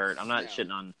shitting on Kurt. I'm not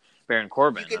shitting on Baron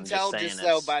Corbin. You can tell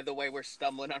though by the way we're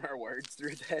stumbling on our words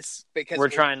through this, because we're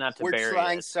trying not to. We're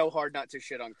trying so hard not to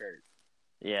shit on Kurt.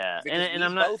 Yeah, because and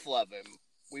I'm not. We both love him.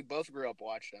 We both grew up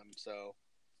watching him, so.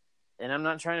 And I'm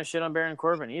not trying to shit on Baron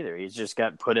Corbin either. He's just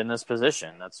got put in this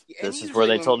position. This is where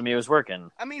they told him he was working.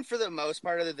 I mean, for the most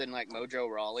part, other than like Mojo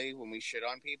Rawley, when we shit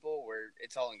on people,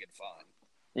 it's all in good fun.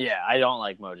 Yeah, I don't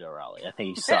like Mojo Rawley. I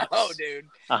think he sucks. Oh, dude,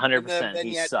 100%.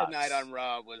 He sucks. Tonight on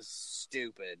Raw was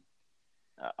stupid.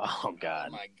 Oh God.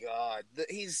 Oh my God.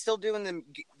 He's still doing the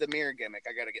mirror gimmick.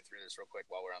 I got to get through this real quick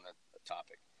while we're on the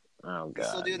topic. Oh God. He's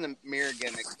still doing the mirror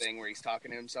gimmick thing where he's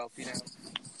talking to himself, you know.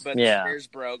 But the mirror's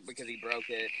broke because he broke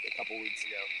it a couple weeks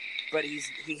ago. But he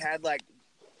had like,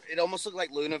 it almost looked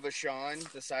like Luna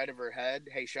Vachon, the side of her head.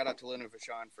 Hey, shout out to Luna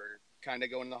Vachon for kind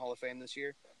of going to the Hall of Fame this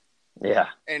year. Yeah.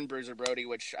 And Bruiser Brody,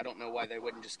 which I don't know why they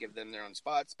wouldn't just give them their own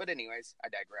spots. But anyways, I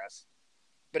digress.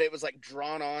 But it was like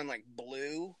drawn on like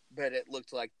blue, but it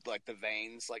looked like the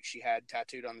veins like she had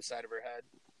tattooed on the side of her head.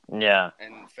 Yeah.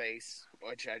 And face,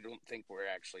 which I don't think were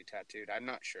actually tattooed. I'm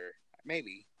not sure.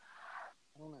 Maybe.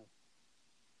 I don't know.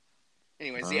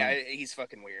 Anyways, he's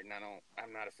fucking weird, and I'm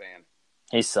not a fan.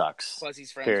 He sucks. Plus,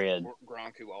 he's friends with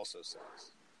Gronk, who also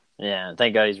sucks. Yeah,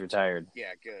 thank God he's retired.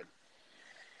 Yeah, good.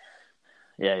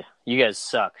 Yeah, you guys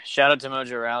suck. Shout out to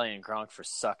Mojo Rawley and Gronk for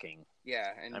sucking.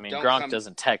 Yeah, and I mean, Gronk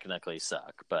doesn't technically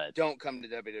suck, but don't come to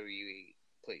WWE,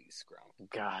 please, Gronk.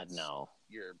 God, no.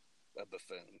 You're a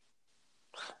buffoon.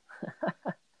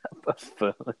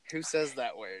 Buffoon. Who says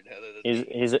that word other than me?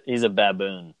 He's a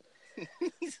baboon.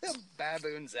 He's a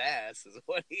baboon's ass, is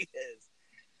what he is.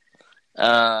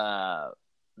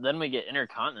 Then we get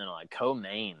Intercontinental at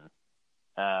co-main.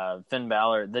 Finn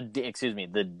Balor, the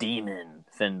Demon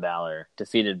Finn Balor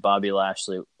defeated Bobby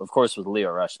Lashley, of course, with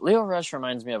Lio Rush. Lio Rush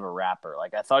reminds me of a rapper.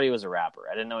 Like, I thought he was a rapper.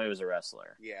 I didn't know he was a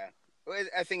wrestler. Yeah. Well,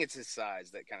 I think it's his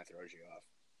size that kind of throws you off.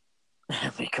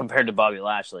 Compared to Bobby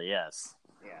Lashley, yes.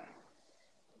 Yeah.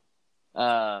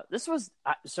 This was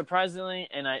surprisingly,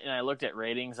 and I looked at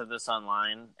ratings of this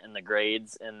online and the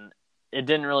grades, and it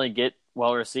didn't really get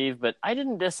well received, but I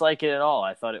didn't dislike it at all.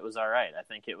 I thought it was all right. I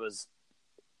think it was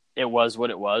what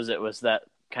it was. It was that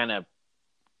kind of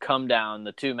come down,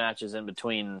 the two matches in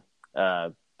between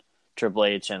Triple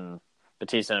H and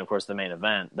Batista, and of course the main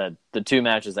event, that the two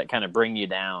matches that kind of bring you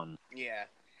down. Yeah.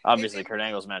 Obviously, Kurt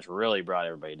Angle's match really brought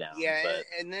everybody down. Yeah, but...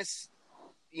 and this,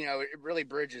 it really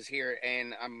bridges here,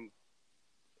 and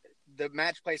the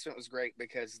match placement was great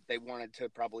because they wanted to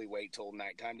probably wait till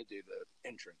nighttime to do the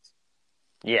entrance.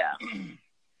 Yeah.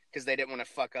 Because they didn't want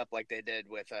to fuck up like they did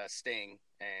with Sting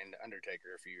and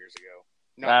Undertaker a few years ago.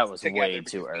 That was way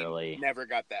too early. Never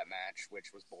got that match,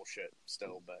 which was bullshit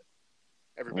still, but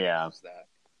everybody knows that.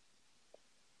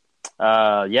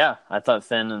 I thought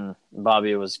Finn and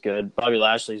Bobby was good. Bobby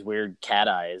Lashley's weird cat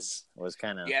eyes was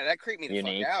kind of that creeped me the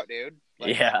unique. fuck out, dude.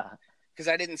 Because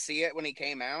I didn't see it when he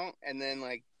came out, and then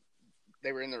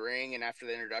they were in the ring, and after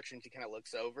the introduction, he kind of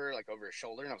looks over his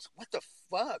shoulder, and I was like, "What the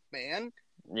fuck, man?"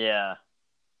 Yeah.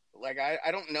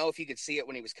 I don't know if you could see it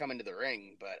when he was coming to the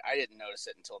ring, but I didn't notice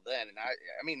it until then, and I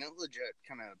mean, it legit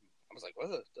kind of. I was like,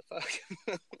 "What the fuck?"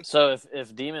 So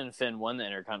if Demon Finn won the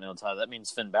Intercontinental title, that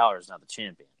means Finn Balor is not the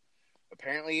champion.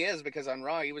 Apparently he is, because on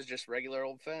Raw he was just regular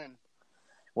old Finn.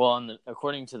 Well,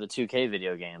 according to the 2K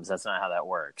video games, that's not how that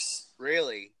works.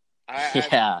 Really?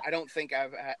 I don't think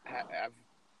I've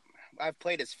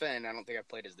played as Finn. I don't think I've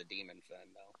played as the Demon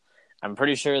Finn though. I'm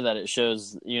pretty sure that it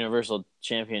shows Universal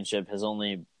Championship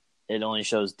only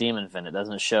shows Demon Finn. It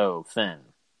doesn't show Finn.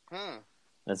 Huh.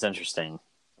 That's interesting.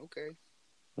 Okay.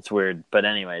 It's weird, but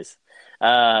anyways.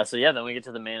 Then we get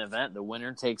to the main event. The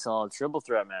winner takes all triple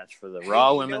threat match for the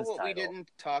Raw Women's title. We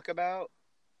didn't talk about?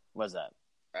 What's that?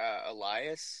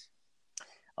 Elias.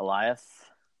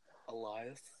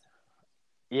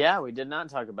 Yeah, we did not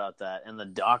talk about that. And the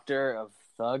Doctor of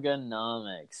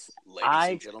Thugonomics. Ladies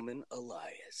and gentlemen,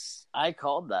 Elias. I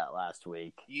called that last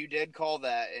week. You did call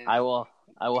that. And I will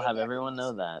have everyone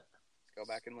know that. Go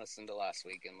back and listen to last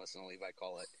week and listen to Levi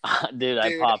call it. Dude,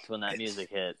 I popped when that music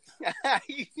hit.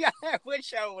 Yeah, I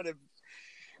wish I would have.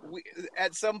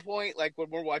 At some point, when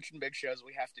we're watching big shows,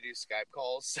 we have to do Skype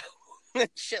calls. So when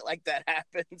shit like that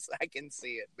happens, I can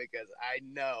see it because I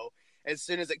know. As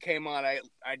soon as it came on, I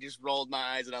just rolled my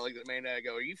eyes and I looked at Amanda and I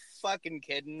go, "Are you fucking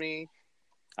kidding me?"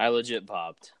 I legit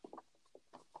popped.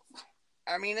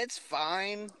 I mean, it's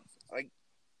fine.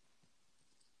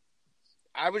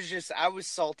 I was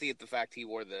salty at the fact he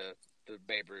wore the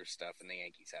Babe Ruth stuff and the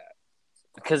Yankees hat.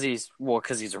 Because he's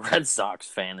a Red Sox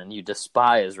fan and you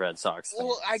despise Red Sox fans.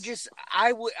 Well, I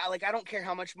don't care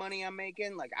how much money I'm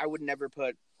making. I would never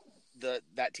put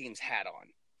that team's hat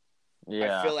on.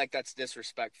 Yeah. I feel like that's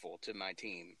disrespectful to my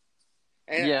team.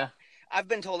 And yeah. I've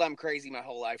been told I'm crazy my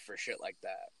whole life for shit like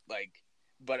that.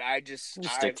 But I just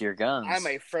stick to your guns. I'm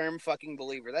a firm fucking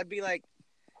believer. That'd be like,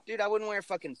 dude, I wouldn't wear a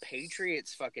fucking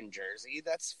Patriots fucking jersey.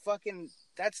 That's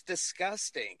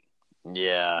disgusting.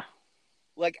 Yeah.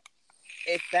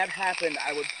 If that happened,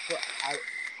 I would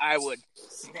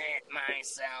set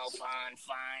myself on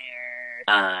fire.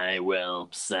 I will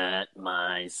set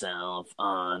myself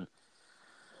on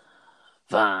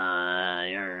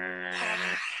fire.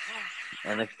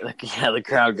 And the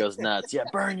crowd goes nuts. Yeah,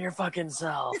 burn your fucking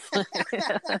self.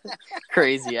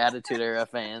 Crazy Attitude Era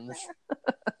fans.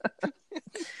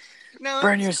 No,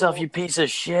 burn yourself, cool. You piece of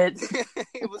shit.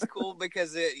 It was cool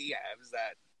because it was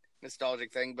that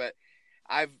nostalgic thing, but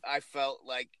I felt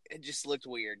like it just looked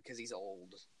weird because he's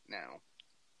old now.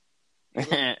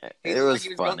 It was he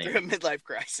was funny. going through a midlife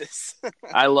crisis.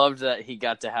 I loved that he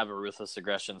got to have a Ruthless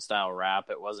Aggression style rap.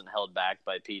 It wasn't held back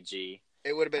by PG.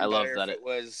 It would have been better if it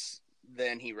was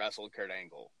then he wrestled Kurt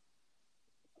Angle.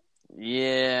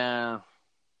 Yeah,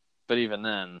 but even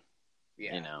then,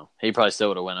 he probably still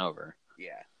would have went over.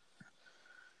 Yeah.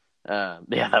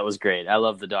 That was great. I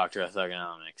love the Doctor of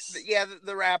Thugonomics. Yeah,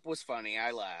 the rap was funny.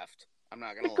 I laughed. I'm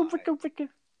not gonna lie.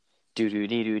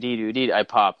 Do-do-dee-do-dee-do-dee. I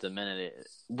popped the minute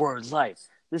Word life.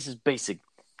 This is basic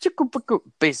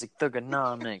Basic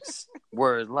thugonomics.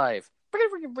 Word life.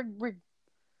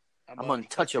 I'm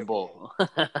untouchable.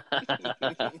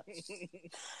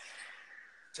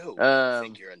 So, you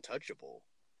think you're untouchable?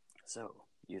 So,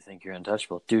 you think you're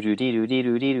untouchable.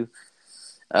 Do.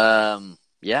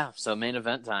 Yeah, so main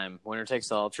event time. Winner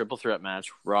takes all, triple threat match.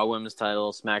 Raw women's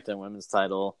title, SmackDown women's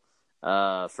title.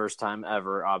 First time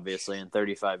ever, obviously, in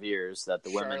 35 years that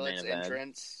the women main event.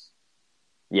 Entrance.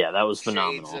 Yeah, that was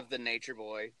phenomenal. Shades of the Nature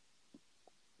Boy.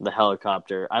 The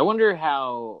helicopter. I wonder if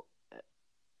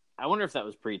that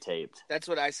was pre-taped. That's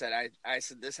what I said. I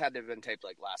said this had to have been taped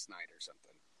like last night or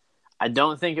something. I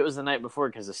don't think it was the night before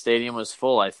because the stadium was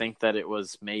full. I think that it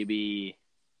was maybe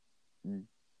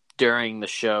during the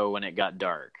show when it got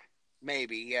dark.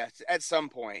 Maybe, yeah, at some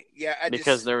point. Yeah,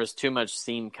 because there was too much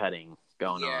scene cutting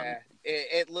going on. Yeah,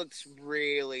 it looks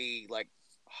really like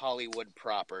Hollywood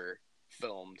proper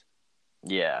filmed.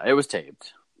 Yeah, it was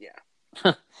taped. Yeah.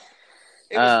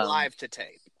 It was live to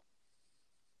tape.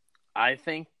 I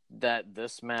think that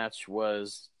this match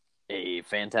was a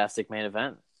fantastic main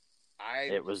event.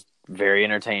 It was very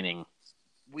entertaining.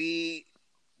 We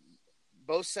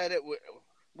both said it would.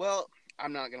 Well,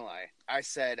 I'm not going to lie. I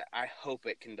said, I hope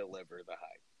it can deliver the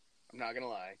hype. I'm not going to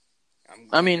lie.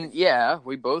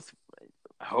 We both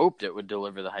hoped it would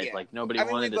deliver the hype. Yeah. Like, nobody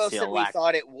wanted to see a lack. We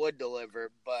thought it would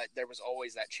deliver, but there was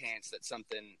always that chance that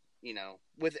something,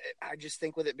 I just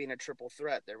think with it being a triple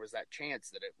threat, there was that chance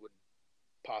that it would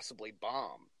possibly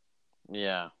bomb.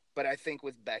 Yeah. But I think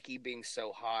with Becky being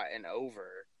so hot and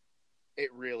over, it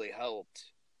really helped.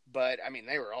 But,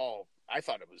 I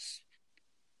thought it was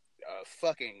a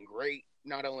fucking great,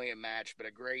 not only a match, but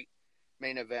a great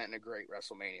main event and a great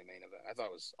WrestleMania main event. I thought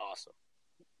it was awesome.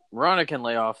 Ronda can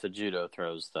lay off the judo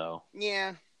throws, though.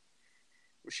 Yeah.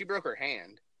 She broke her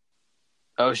hand.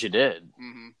 Oh, she did?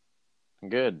 Mm-hmm.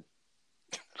 Good.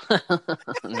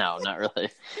 No, not really.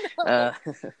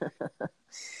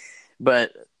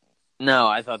 But, no,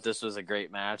 I thought this was a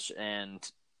great match, and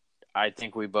I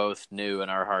think we both knew in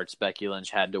our hearts Becky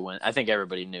Lynch had to win. I think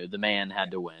everybody knew the man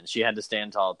had to win. She had to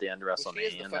stand tall at the end of WrestleMania. Well,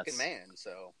 she is the fucking man,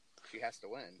 so she has to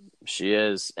win. She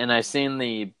is. And I seen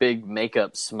the big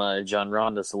makeup smudge on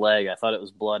Ronda's leg. I thought it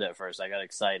was blood at first. I got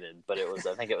excited, but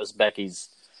I think it was Becky's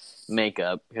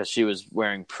makeup because she was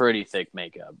wearing pretty thick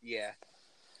makeup. Yeah.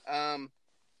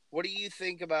 What do you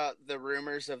think about the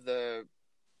rumors of the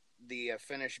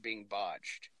finish being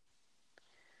botched?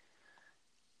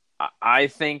 I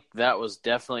think that was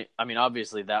definitely,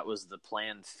 obviously that was the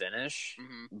planned finish,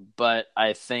 mm-hmm. but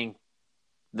I think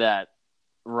that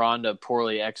Ronda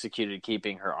poorly executed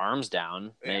keeping her arms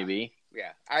down, maybe.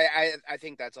 Yeah, I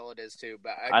think that's all it is too.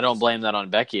 But I don't blame that on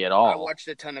Becky at all. I watched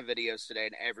a ton of videos today,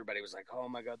 and everybody was like, "Oh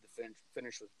my god, the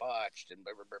finish was botched," and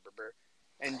blah, blah, blah, blah,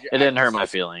 blah. And it didn't hurt my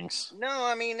feelings.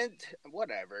 No,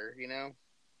 whatever,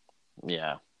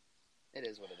 Yeah, it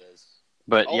is what it is.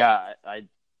 But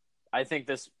I think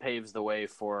this paves the way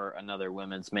for another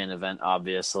women's main event.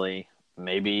 Obviously,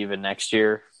 maybe even next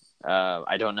year.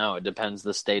 I don't know. It depends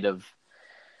the state of.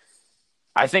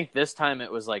 I think this time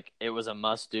it was a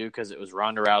must do because it was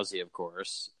Ronda Rousey, of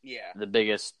course. Yeah. The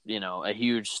biggest, a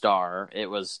huge star. It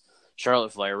was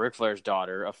Charlotte Flair, Ric Flair's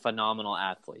daughter, a phenomenal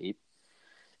athlete.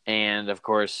 And, of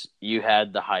course, you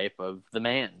had the hype of the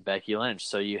man, Becky Lynch.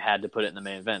 So you had to put it in the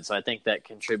main event. So I think that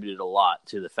contributed a lot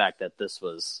to the fact that this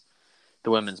was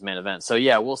the women's main event. So,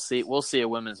 yeah, we'll see a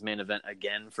women's main event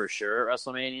again for sure at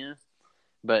WrestleMania.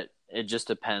 But it just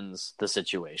depends the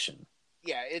situation.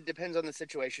 Yeah, it depends on the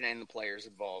situation and the players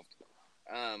involved.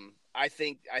 I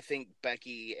think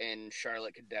Becky and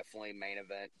Charlotte could definitely main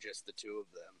event just the two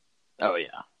of them. Oh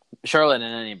yeah, Charlotte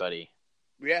and anybody.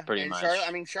 Yeah, pretty much.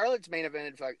 Charlotte's main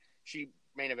evented. She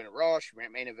main evented Raw. She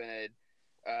main evented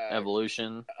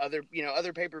Evolution.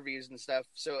 Other pay-per-views and stuff.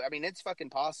 So it's fucking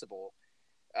possible.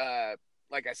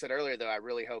 Like I said earlier, though, I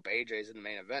really hope AJ's in the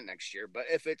main event next year. But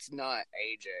if it's not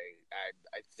AJ,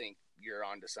 I think you're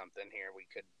onto something here.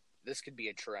 This could be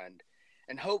a trend.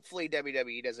 And hopefully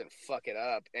WWE doesn't fuck it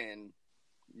up and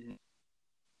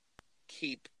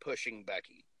keep pushing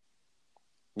Becky.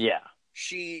 Yeah.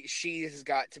 She has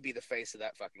got to be the face of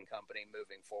that fucking company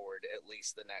moving forward at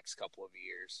least the next couple of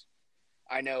years.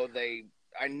 I know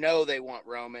they want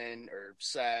Roman or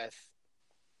Seth,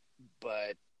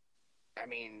 but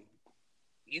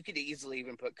you could easily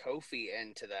even put Kofi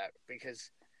into that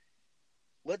because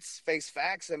let's face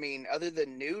facts. Other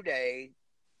than New Day,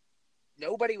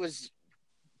 nobody was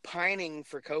pining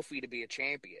for Kofi to be a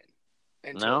champion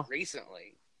until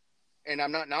recently. And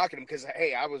I'm not knocking him because,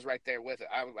 hey, I was right there with it.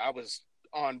 I was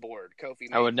on board.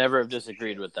 Kofi. I would never have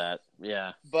disagreed with that.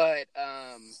 Yeah. But,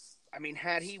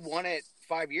 had he won it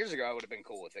 5 years ago, I would have been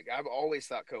cool with it. I've always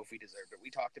thought Kofi deserved it. We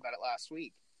talked about it last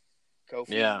week.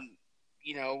 Kofi,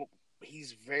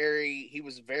 he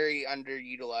was very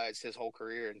underutilized his whole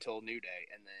career until New Day,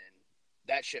 and then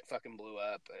that shit fucking blew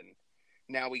up, and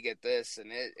now we get this,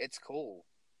 and it's cool.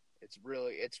 It's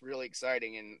really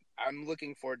exciting, and I'm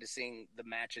looking forward to seeing the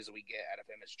matches we get out of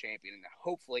him as champion, and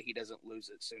hopefully he doesn't lose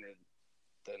it sooner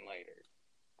than later.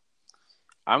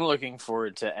 I'm looking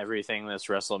forward to everything this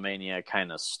WrestleMania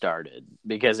kind of started,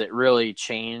 because it really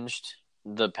changed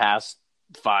the past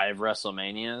 5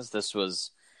 WrestleManias. This was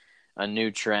a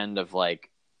new trend of like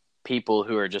people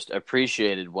who are just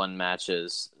appreciated one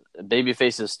matches.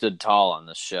 Babyfaces stood tall on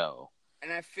this show.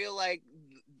 And I feel like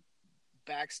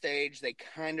backstage, they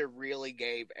kind of really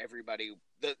gave everybody,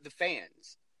 the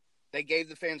fans, they gave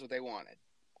the fans what they wanted.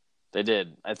 They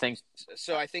did. I think.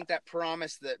 So I think that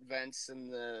promise that Vince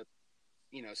and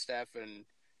Steph and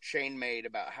Shane made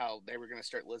about how they were going to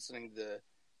start listening to the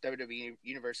WWE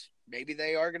Universe, maybe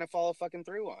they are going to follow fucking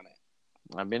through on it.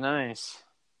 That'd be nice.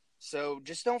 So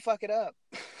just don't fuck it up.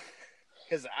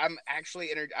 Because I'm actually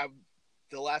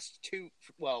the last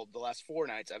 4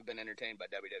 nights I've been entertained by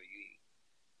WWE.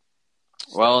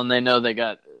 Well, and they know they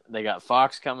got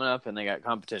Fox coming up, and they got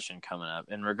competition coming up.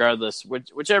 And regardless,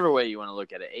 whichever way you want to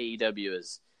look at it, AEW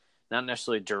is not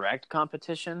necessarily direct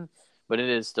competition, but it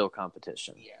is still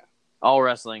competition. Yeah. All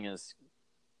wrestling is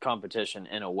competition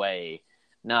in a way,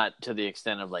 not to the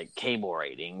extent of like cable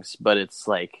ratings, but it's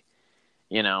like,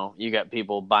 you got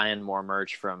people buying more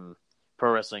merch from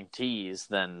Pro Wrestling Tees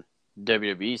than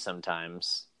WWE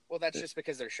sometimes. Well, that's just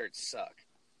because their shirts suck.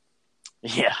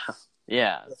 Yeah.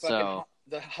 Yeah.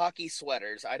 The hockey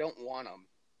sweaters, I don't want them.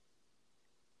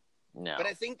 No. But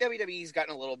I think WWE's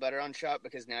gotten a little better on shop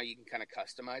because now you can kind of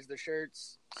customize the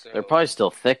shirts. So, they're probably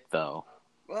still thick though.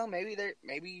 Well, maybe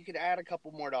you could add a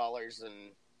couple more dollars,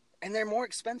 and they're more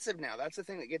expensive now. That's the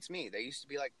thing that gets me. They used to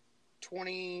be like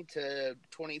 $20 to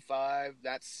 $25.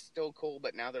 That's still cool,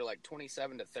 but now they're like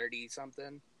 $27 to $30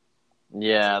 something.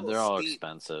 Yeah, they're all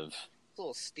expensive. It's a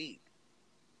little steep.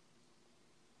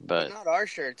 But not our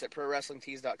shirts at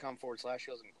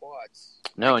ProWrestlingTees.com/Heels and Quads.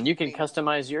 No, and you can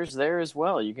customize yours there as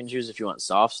well. You can choose if you want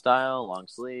soft style, long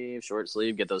sleeve, short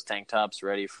sleeve. Get those tank tops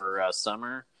ready for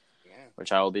summer,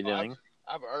 which I will be doing.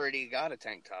 I've already got a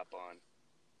tank top on.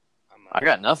 I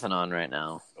got nothing on right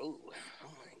now.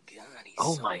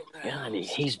 Oh my God!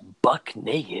 He's buck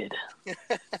naked.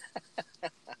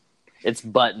 It's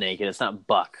butt naked. It's not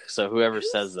buck. So whoever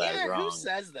says that is wrong. Who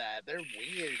says that? They're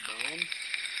weird, man.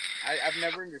 I've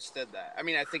never understood that. I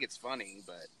mean, I think it's funny,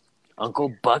 but...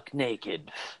 Uncle Buck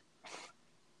Naked.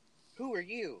 Who are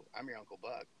you? I'm your Uncle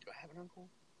Buck. Do I have an uncle?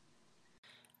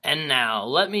 And now,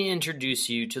 let me introduce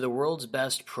you to the world's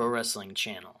best pro wrestling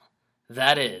channel.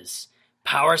 That is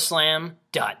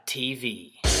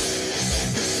Powerslam.tv.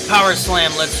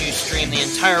 Powerslam lets you stream the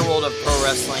entire world of pro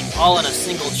wrestling all in a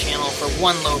single channel for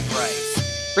one low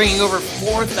price, bringing over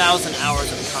 4,000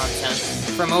 hours of content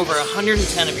from over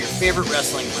 110 of your favorite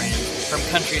wrestling brands from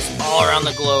countries all around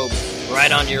the globe,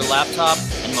 right onto your laptop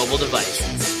and mobile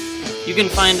devices. You can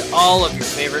find all of your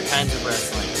favorite kinds of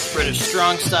wrestling: British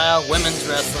strong style, women's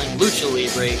wrestling, lucha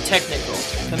libre, technical,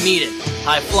 comedic,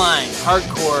 high-flying,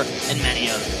 hardcore, and many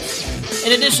others.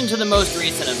 In addition to the most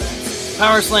recent events,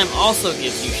 Powerslam also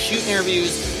gives you shoot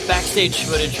interviews, backstage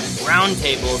footage,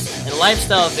 roundtables, and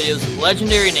lifestyle videos of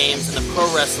legendary names in the pro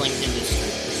wrestling industry.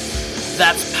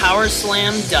 That's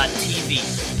Powerslam.tv.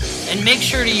 And make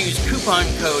sure to use coupon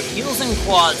code Heels and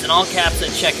Quads in all caps at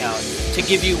checkout to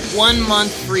give you 1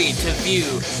 month free to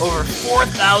view over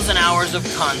 4,000 hours of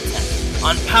content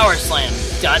on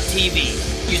Powerslam.tv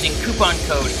using coupon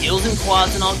code Heels and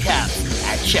Quads in all caps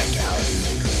at checkout.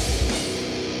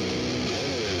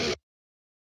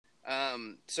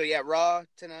 So yeah, Raw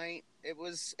tonight. It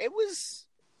was.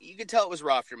 You could tell it was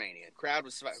Raw after Mania. Crowd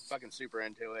was fucking super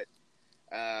into it.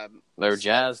 They were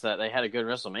jazzed that they had a good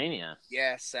WrestleMania.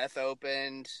 Yeah, Seth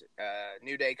opened.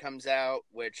 New Day comes out,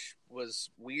 which was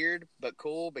weird but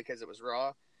cool because it was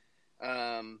Raw.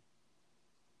 Kofi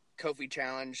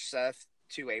challenged Seth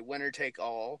to a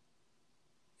winner-take-all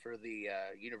for the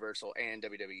Universal and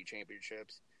WWE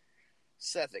Championships.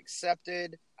 Seth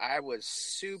accepted. I was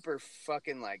super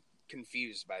fucking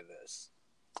confused by this.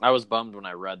 I was bummed when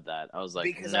I read that. I was like,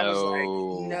 because no. I was like,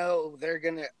 no,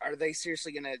 are they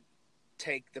seriously gonna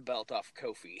take the belt off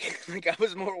Kofi? I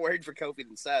was more worried for Kofi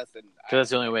than Seth, and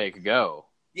that's the only way it could go.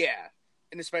 Yeah,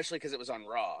 and especially because it was on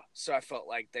Raw, so I felt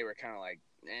like they were kind of like,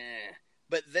 eh.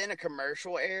 But then a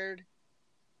commercial aired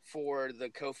for the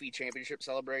Kofi Championship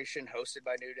celebration hosted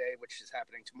by New Day, which is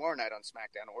happening tomorrow night on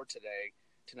SmackDown, or tonight,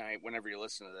 whenever you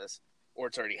listen to this, or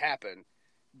it's already happened.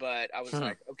 But I was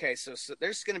like, okay, so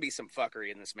there's going to be some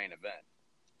fuckery in this main event,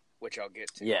 which I'll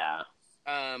get to. Yeah.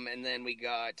 And then we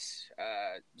got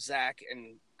Zach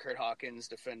and Kurt Hawkins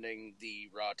defending the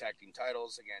Raw Tag Team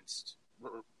titles against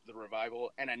the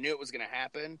Revival. And I knew it was going to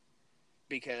happen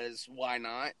because why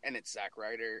not? And it's Zack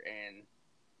Ryder, and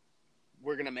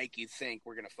we're going to make you think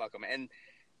we're going to fuck them. And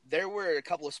there were a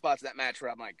couple of spots in that match where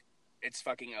I'm like, it's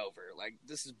fucking over. Like,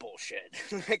 this is bullshit.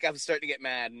 Like, I was starting to get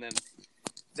mad, and then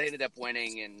they ended up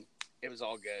winning, and it was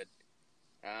all good.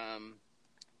 I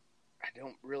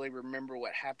don't really remember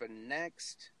what happened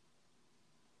next.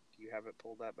 Do you have it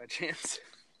pulled up by chance?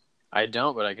 I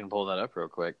don't, but I can pull that up real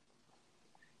quick.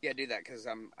 Yeah, do that, because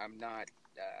I'm not...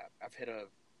 I've hit a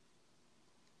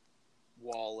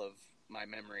wall of my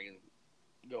memory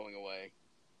going away.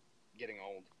 Getting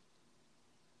old.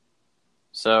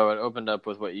 So it opened up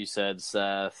with what you said,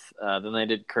 Seth. Then they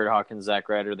did Kurt Hawkins, Zack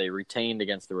Ryder. They retained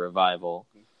against the Revival.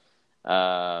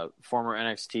 Former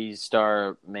NXT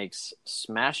star makes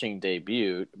smashing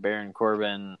debut. Baron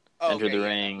Corbin entered the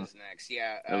ring. That was next.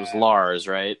 Yeah, it was Lars,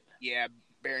 right? Yeah,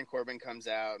 Baron Corbin comes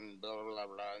out and blah, blah, blah,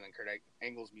 blah, and then Kurt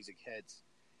Angle's music hits.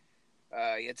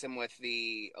 He hits him with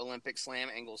the Olympic Slam,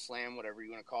 Angle Slam, whatever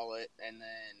you want to call it, and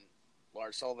then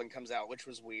Lars Sullivan comes out, which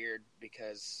was weird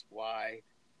because why?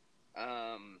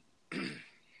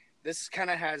 This kind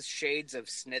of has shades of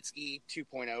Snitsky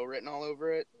 2.0 written all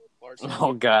over it.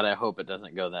 Oh God, I hope it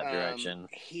doesn't go that direction.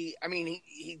 He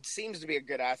seems to be a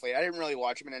good athlete. I didn't really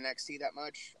watch him in NXT that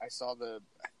much. I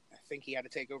think he had a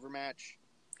takeover match.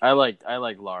 I like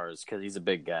Lars because he's a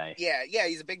big guy. Yeah,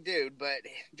 he's a big dude, but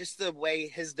just the way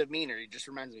his demeanor, he just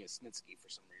reminds me of Snitsky for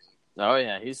some reason. Oh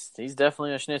yeah, he's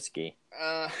definitely a Snitsky.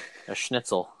 A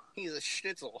schnitzel. He's a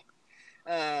schnitzel.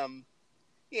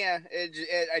 Yeah,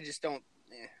 I just don't.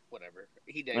 Whatever.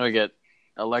 He did. And we get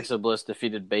Alexa Bliss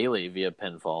defeated Bayley via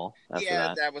pinfall.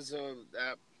 After that was a.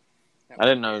 I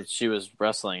didn't know she was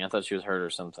wrestling. I thought she was hurt or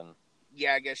something.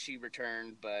 Yeah, I guess she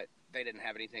returned, but they didn't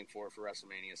have anything for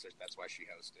WrestleMania, so that's why she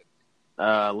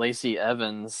hosted. Lacey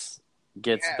Evans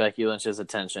gets Becky Lynch's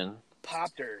attention.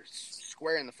 Popped her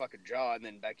square in the fucking jaw, and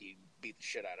then Becky beat the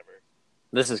shit out of her.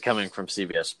 This is coming from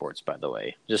CBS Sports, by the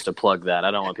way. Just to plug that,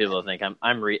 I don't want people to think I'm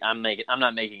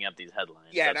not making up these headlines.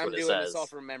 Yeah, that's and I'm what it doing says. this all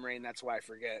from memory, and that's why I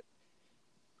forget.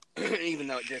 Even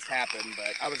though it just happened,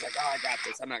 but I was like, oh, I got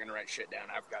this. I'm not going to write shit down.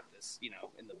 I've got this,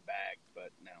 in the bag,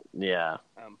 but no. Yeah.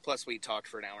 Plus, we talked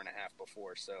for an hour and a half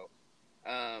before, so.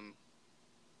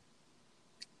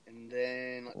 And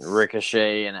then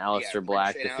Ricochet and Aleister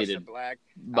Black defeated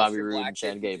Bobby Roode and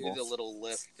Chad Gable. The little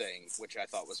lift thing, which I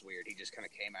thought was weird. He just kind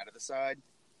of came out of the side.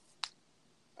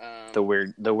 The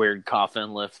weird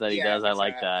coffin lift that he does. I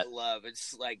like that. I love.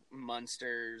 It's like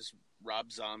Munsters,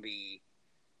 Rob Zombie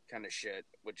kind of shit,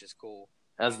 which is cool.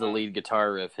 As the lead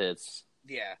guitar riff hits.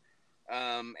 Yeah.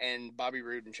 And Bobby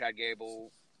Roode and Chad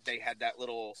Gable, they had that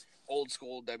little old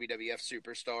school WWF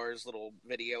Superstars little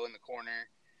video in the corner.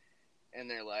 And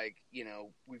they're like,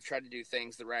 we've tried to do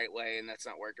things the right way, and that's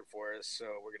not working for us, so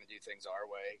we're going to do things our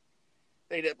way.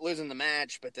 They ended up losing the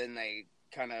match, but then they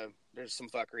there's some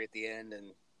fuckery at the end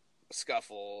and a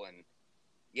scuffle. And,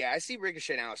 yeah, I see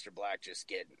Ricochet and Aleister Black just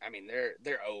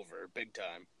they're over big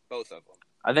time, both of them.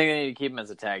 I think they need to keep them as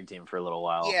a tag team for a little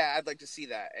while. Yeah, I'd like to see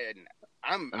that. And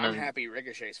I'm happy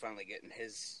Ricochet's finally getting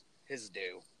his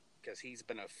due. Because he's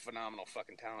been a phenomenal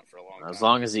fucking talent for a long time. As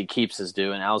long as he keeps his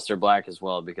due, and Aleister Black as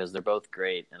well, because they're both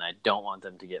great, and I don't want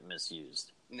them to get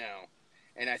misused. No.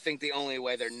 And I think the only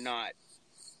way they're not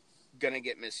going to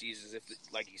get misused is if,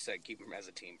 like you said, keep them as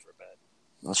a team for a bit.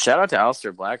 Well, shout out to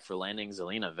Aleister Black for landing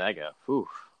Zelina Vega. Whew.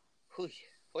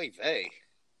 Oy vey.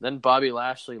 Then Bobby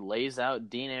Lashley lays out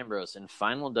Dean Ambrose in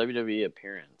final WWE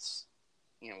appearance.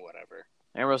 Whatever.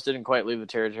 Ambrose didn't quite leave the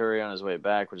territory on his way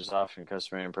back, which is often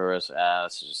customary in pro wrestling.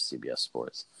 This is just CBS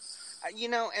Sports.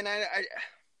 And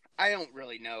I don't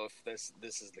really know if this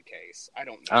is the case. I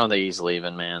don't know. I don't think he's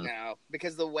leaving, man. No,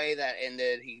 because the way that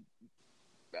ended,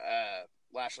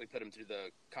 Lashley put him through the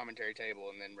commentary table,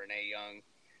 and then Renee Young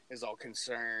is all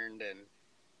concerned, and,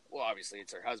 well, obviously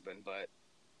it's her husband, but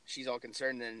she's all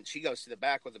concerned, and she goes to the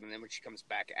back with him, and then when she comes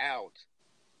back out,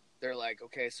 they're like,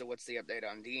 okay, so what's the update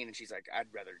on Dean? And she's like, I'd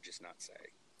rather just not say.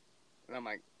 And I'm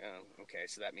like, oh, okay,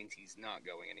 so that means he's not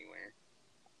going anywhere.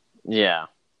 Yeah.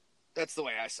 That's the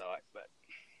way I saw it, but...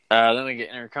 Then we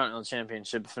get Intercontinental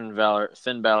Championship. Finn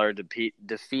Balor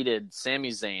defeated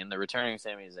Sami Zayn, the returning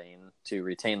Sami Zayn, to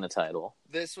retain the title.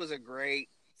 This was a great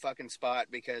fucking spot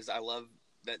because I love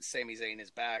that Sami Zayn is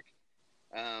back.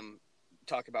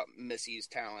 Talk about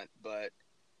misused talent, but...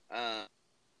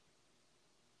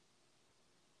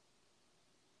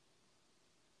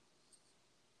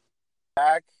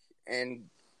 back, and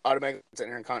automatic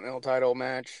Intercontinental title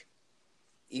match.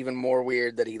 Even more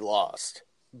weird that he lost.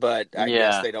 But I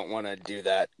guess they don't want to do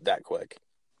that quick.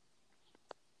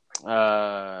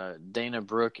 Dana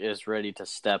Brooke is ready to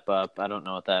step up. I don't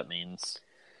know what that means.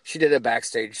 She did a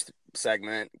backstage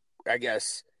segment. I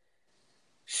guess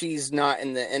she's not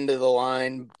in the end of the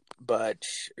line, but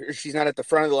she's not at the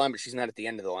front of the line, but she's not at the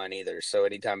end of the line either. So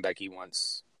anytime Becky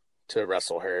wants to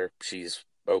wrestle her, she's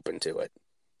open to it.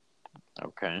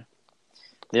 Okay.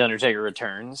 The Undertaker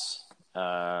returns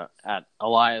at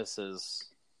Elias's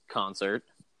concert.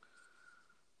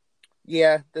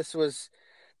 Yeah, this was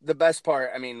the best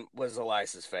part. I mean, was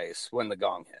Elias's face when the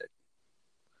gong hit.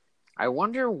 I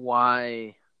wonder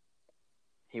why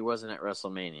he wasn't at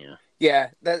WrestleMania. Yeah,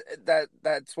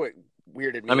 that's what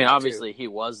weirded me. I mean, out obviously too. he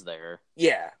was there.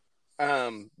 Yeah,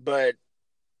 but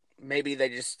maybe they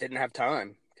just didn't have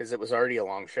time because it was already a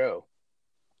long show.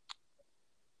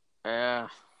 I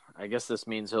guess this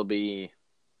means he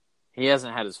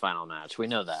hasn't had his final match. We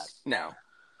know that. No.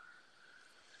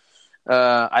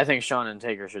 I think Shawn and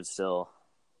Taker should still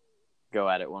go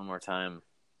at it one more time.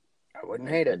 I wouldn't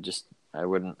hate it. I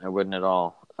wouldn't at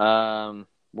all.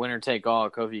 Winner take all.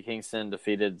 Kofi Kingston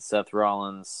defeated Seth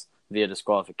Rollins via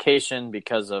disqualification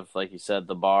because of, like you said,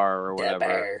 the bar or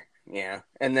whatever. Yeah.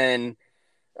 And then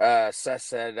Seth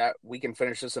said that we can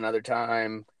finish this another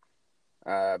time,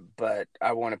 but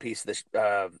I want a piece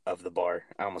of the bar.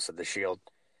 I almost said the Shield.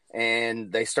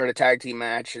 And they start a tag team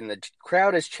match, and the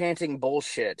crowd is chanting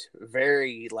bullshit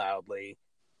very loudly.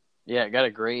 Yeah, it got a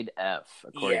grade F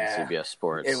according to CBS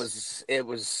Sports. It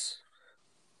was.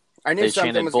 I knew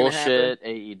something was going to happen.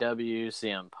 Bullshit, AEW,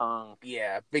 CM Punk.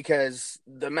 Yeah, because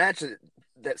the match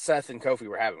that Seth and Kofi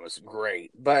were having was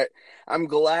great, but I'm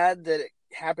glad that it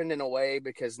happened in a way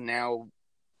because now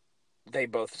they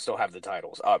both still have the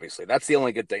titles. Obviously, that's the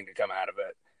only good thing to come out of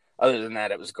it. Other than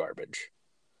that, it was garbage.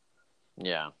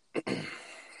 Yeah.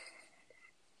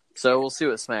 So we'll see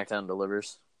what SmackDown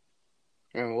delivers.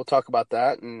 And we'll talk about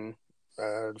that and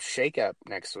Shake Up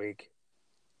next week.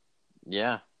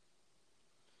 Yeah.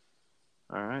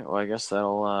 All right. Well, I guess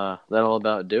that'll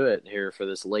about do it here for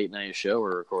this late night show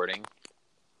we're recording.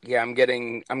 Yeah, I'm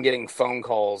getting phone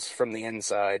calls from the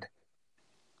inside.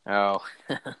 Oh.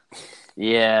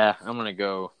 Yeah, I'm gonna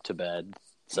go to bed.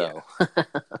 So. Yeah.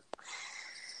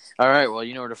 All right, well,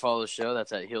 you know where to follow the show.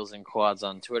 That's at Heels and Quads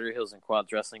on Twitter, Heels and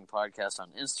Quads Wrestling Podcast on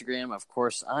Instagram. Of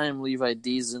course, I am Levi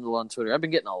D. Zindel on Twitter. I've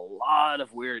been getting a lot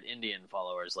of weird Indian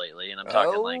followers lately, and I'm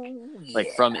talking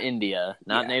like from India,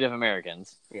 not Native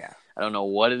Americans. Yeah. I don't know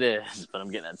what it is, but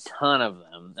I'm getting a ton of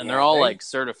them, and they're all like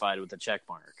certified with a check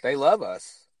mark. They love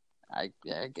us. I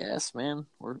guess, man.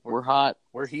 We're hot.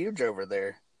 We're huge over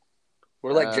there.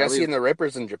 We're like Jesse and the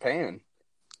Rippers in Japan.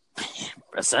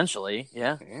 Essentially,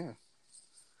 yeah. Yeah.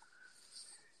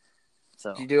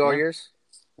 So, did you do all yours?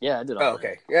 Yeah, I did all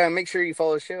okay. Yeah, make sure you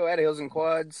follow the show at Heels and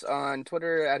Quads on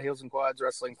Twitter, at Heels and Quads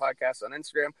Wrestling Podcast on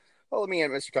Instagram. Follow me at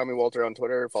Mr. Tommy Walter on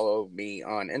Twitter. Follow me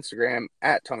on Instagram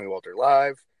at Tommy Walter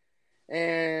Live.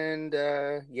 And,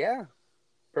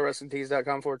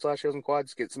 ProWrestlingTees.com/Heels and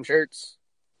Quads. Get some shirts.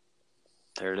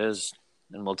 There it is.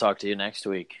 And we'll talk to you next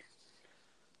week.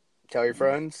 Tell your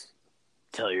friends.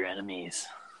 Tell your enemies.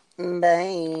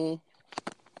 Bye.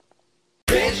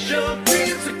 Place your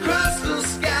dreams across the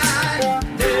sky.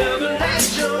 Never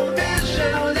let your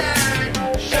vision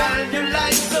die. Shine your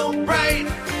light so bright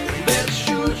that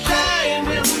you shine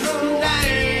in the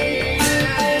night.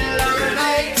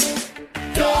 Illuminate,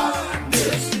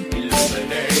 darkness,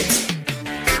 illuminate.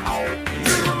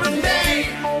 Illuminate,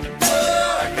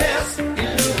 darkness,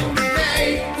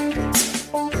 illuminate.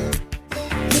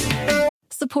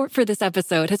 Support for this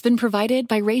episode has been provided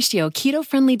by Ratio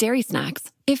keto-friendly dairy snacks.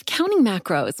 If counting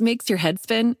macros makes your head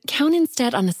spin, count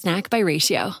instead on a snack by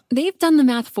Ratio. They've done the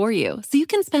math for you, so you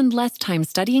can spend less time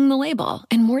studying the label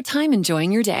and more time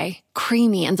enjoying your day.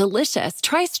 Creamy and delicious,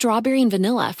 try strawberry and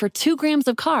vanilla for 2 grams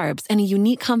of carbs and a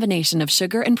unique combination of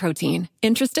sugar and protein.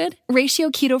 Interested? Ratio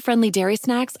keto-friendly dairy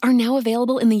snacks are now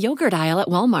available in the yogurt aisle at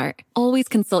Walmart. Always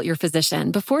consult your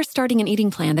physician before starting an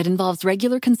eating plan that involves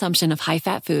regular consumption of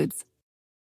high-fat foods.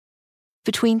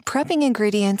 Between prepping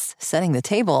ingredients, setting the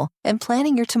table, and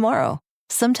planning your tomorrow,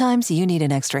 sometimes you need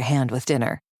an extra hand with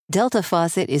dinner. Delta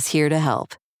Faucet is here to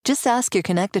help. Just ask your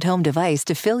connected home device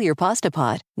to fill your pasta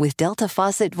pot with Delta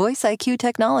Faucet Voice IQ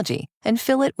technology and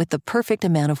fill it with the perfect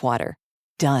amount of water.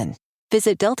 Done.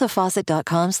 Visit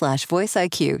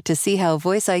deltafaucet.com/voiceIQ to see how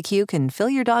Voice IQ can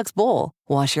fill your dog's bowl,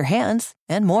 wash your hands,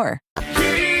 and more.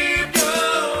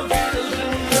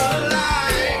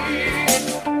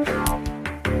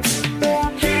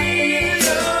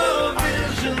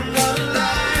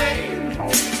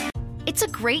 It's a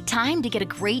great great time to get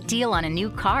a great deal on a new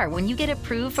car when you get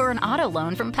approved for an auto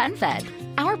loan from PenFed.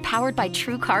 Our Powered by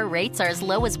True Car rates are as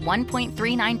low as 1.39%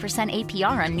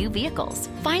 APR on new vehicles.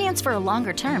 Finance for a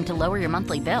longer term to lower your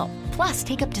monthly bill. Plus,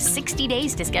 take up to 60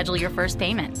 days to schedule your first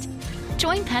payment.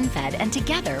 Join PenFed and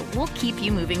together we'll keep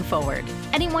you moving forward.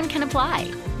 Anyone can apply.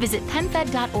 Visit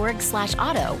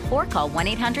penfed.org/auto or call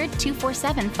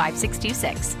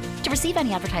 1-800-247-5626. To receive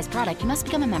any advertised product, you must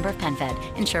become a member of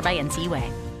PenFed, insured by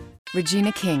NCUA.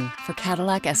 Regina King for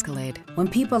Cadillac Escalade. When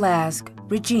people ask,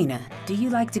 Regina, do you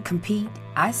like to compete?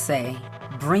 I say,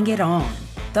 bring it on.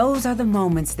 Those are the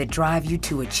moments that drive you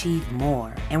to achieve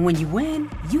more. And when you win,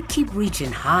 you keep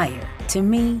reaching higher. To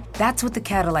me, that's what the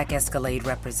Cadillac Escalade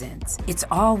represents. It's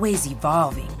always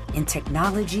evolving in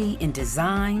technology, in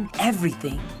design,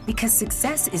 everything. Because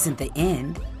success isn't the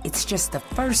end, it's just the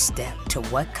first step to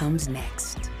what comes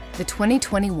next. The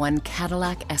 2021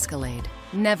 Cadillac Escalade.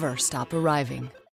 Never stop arriving.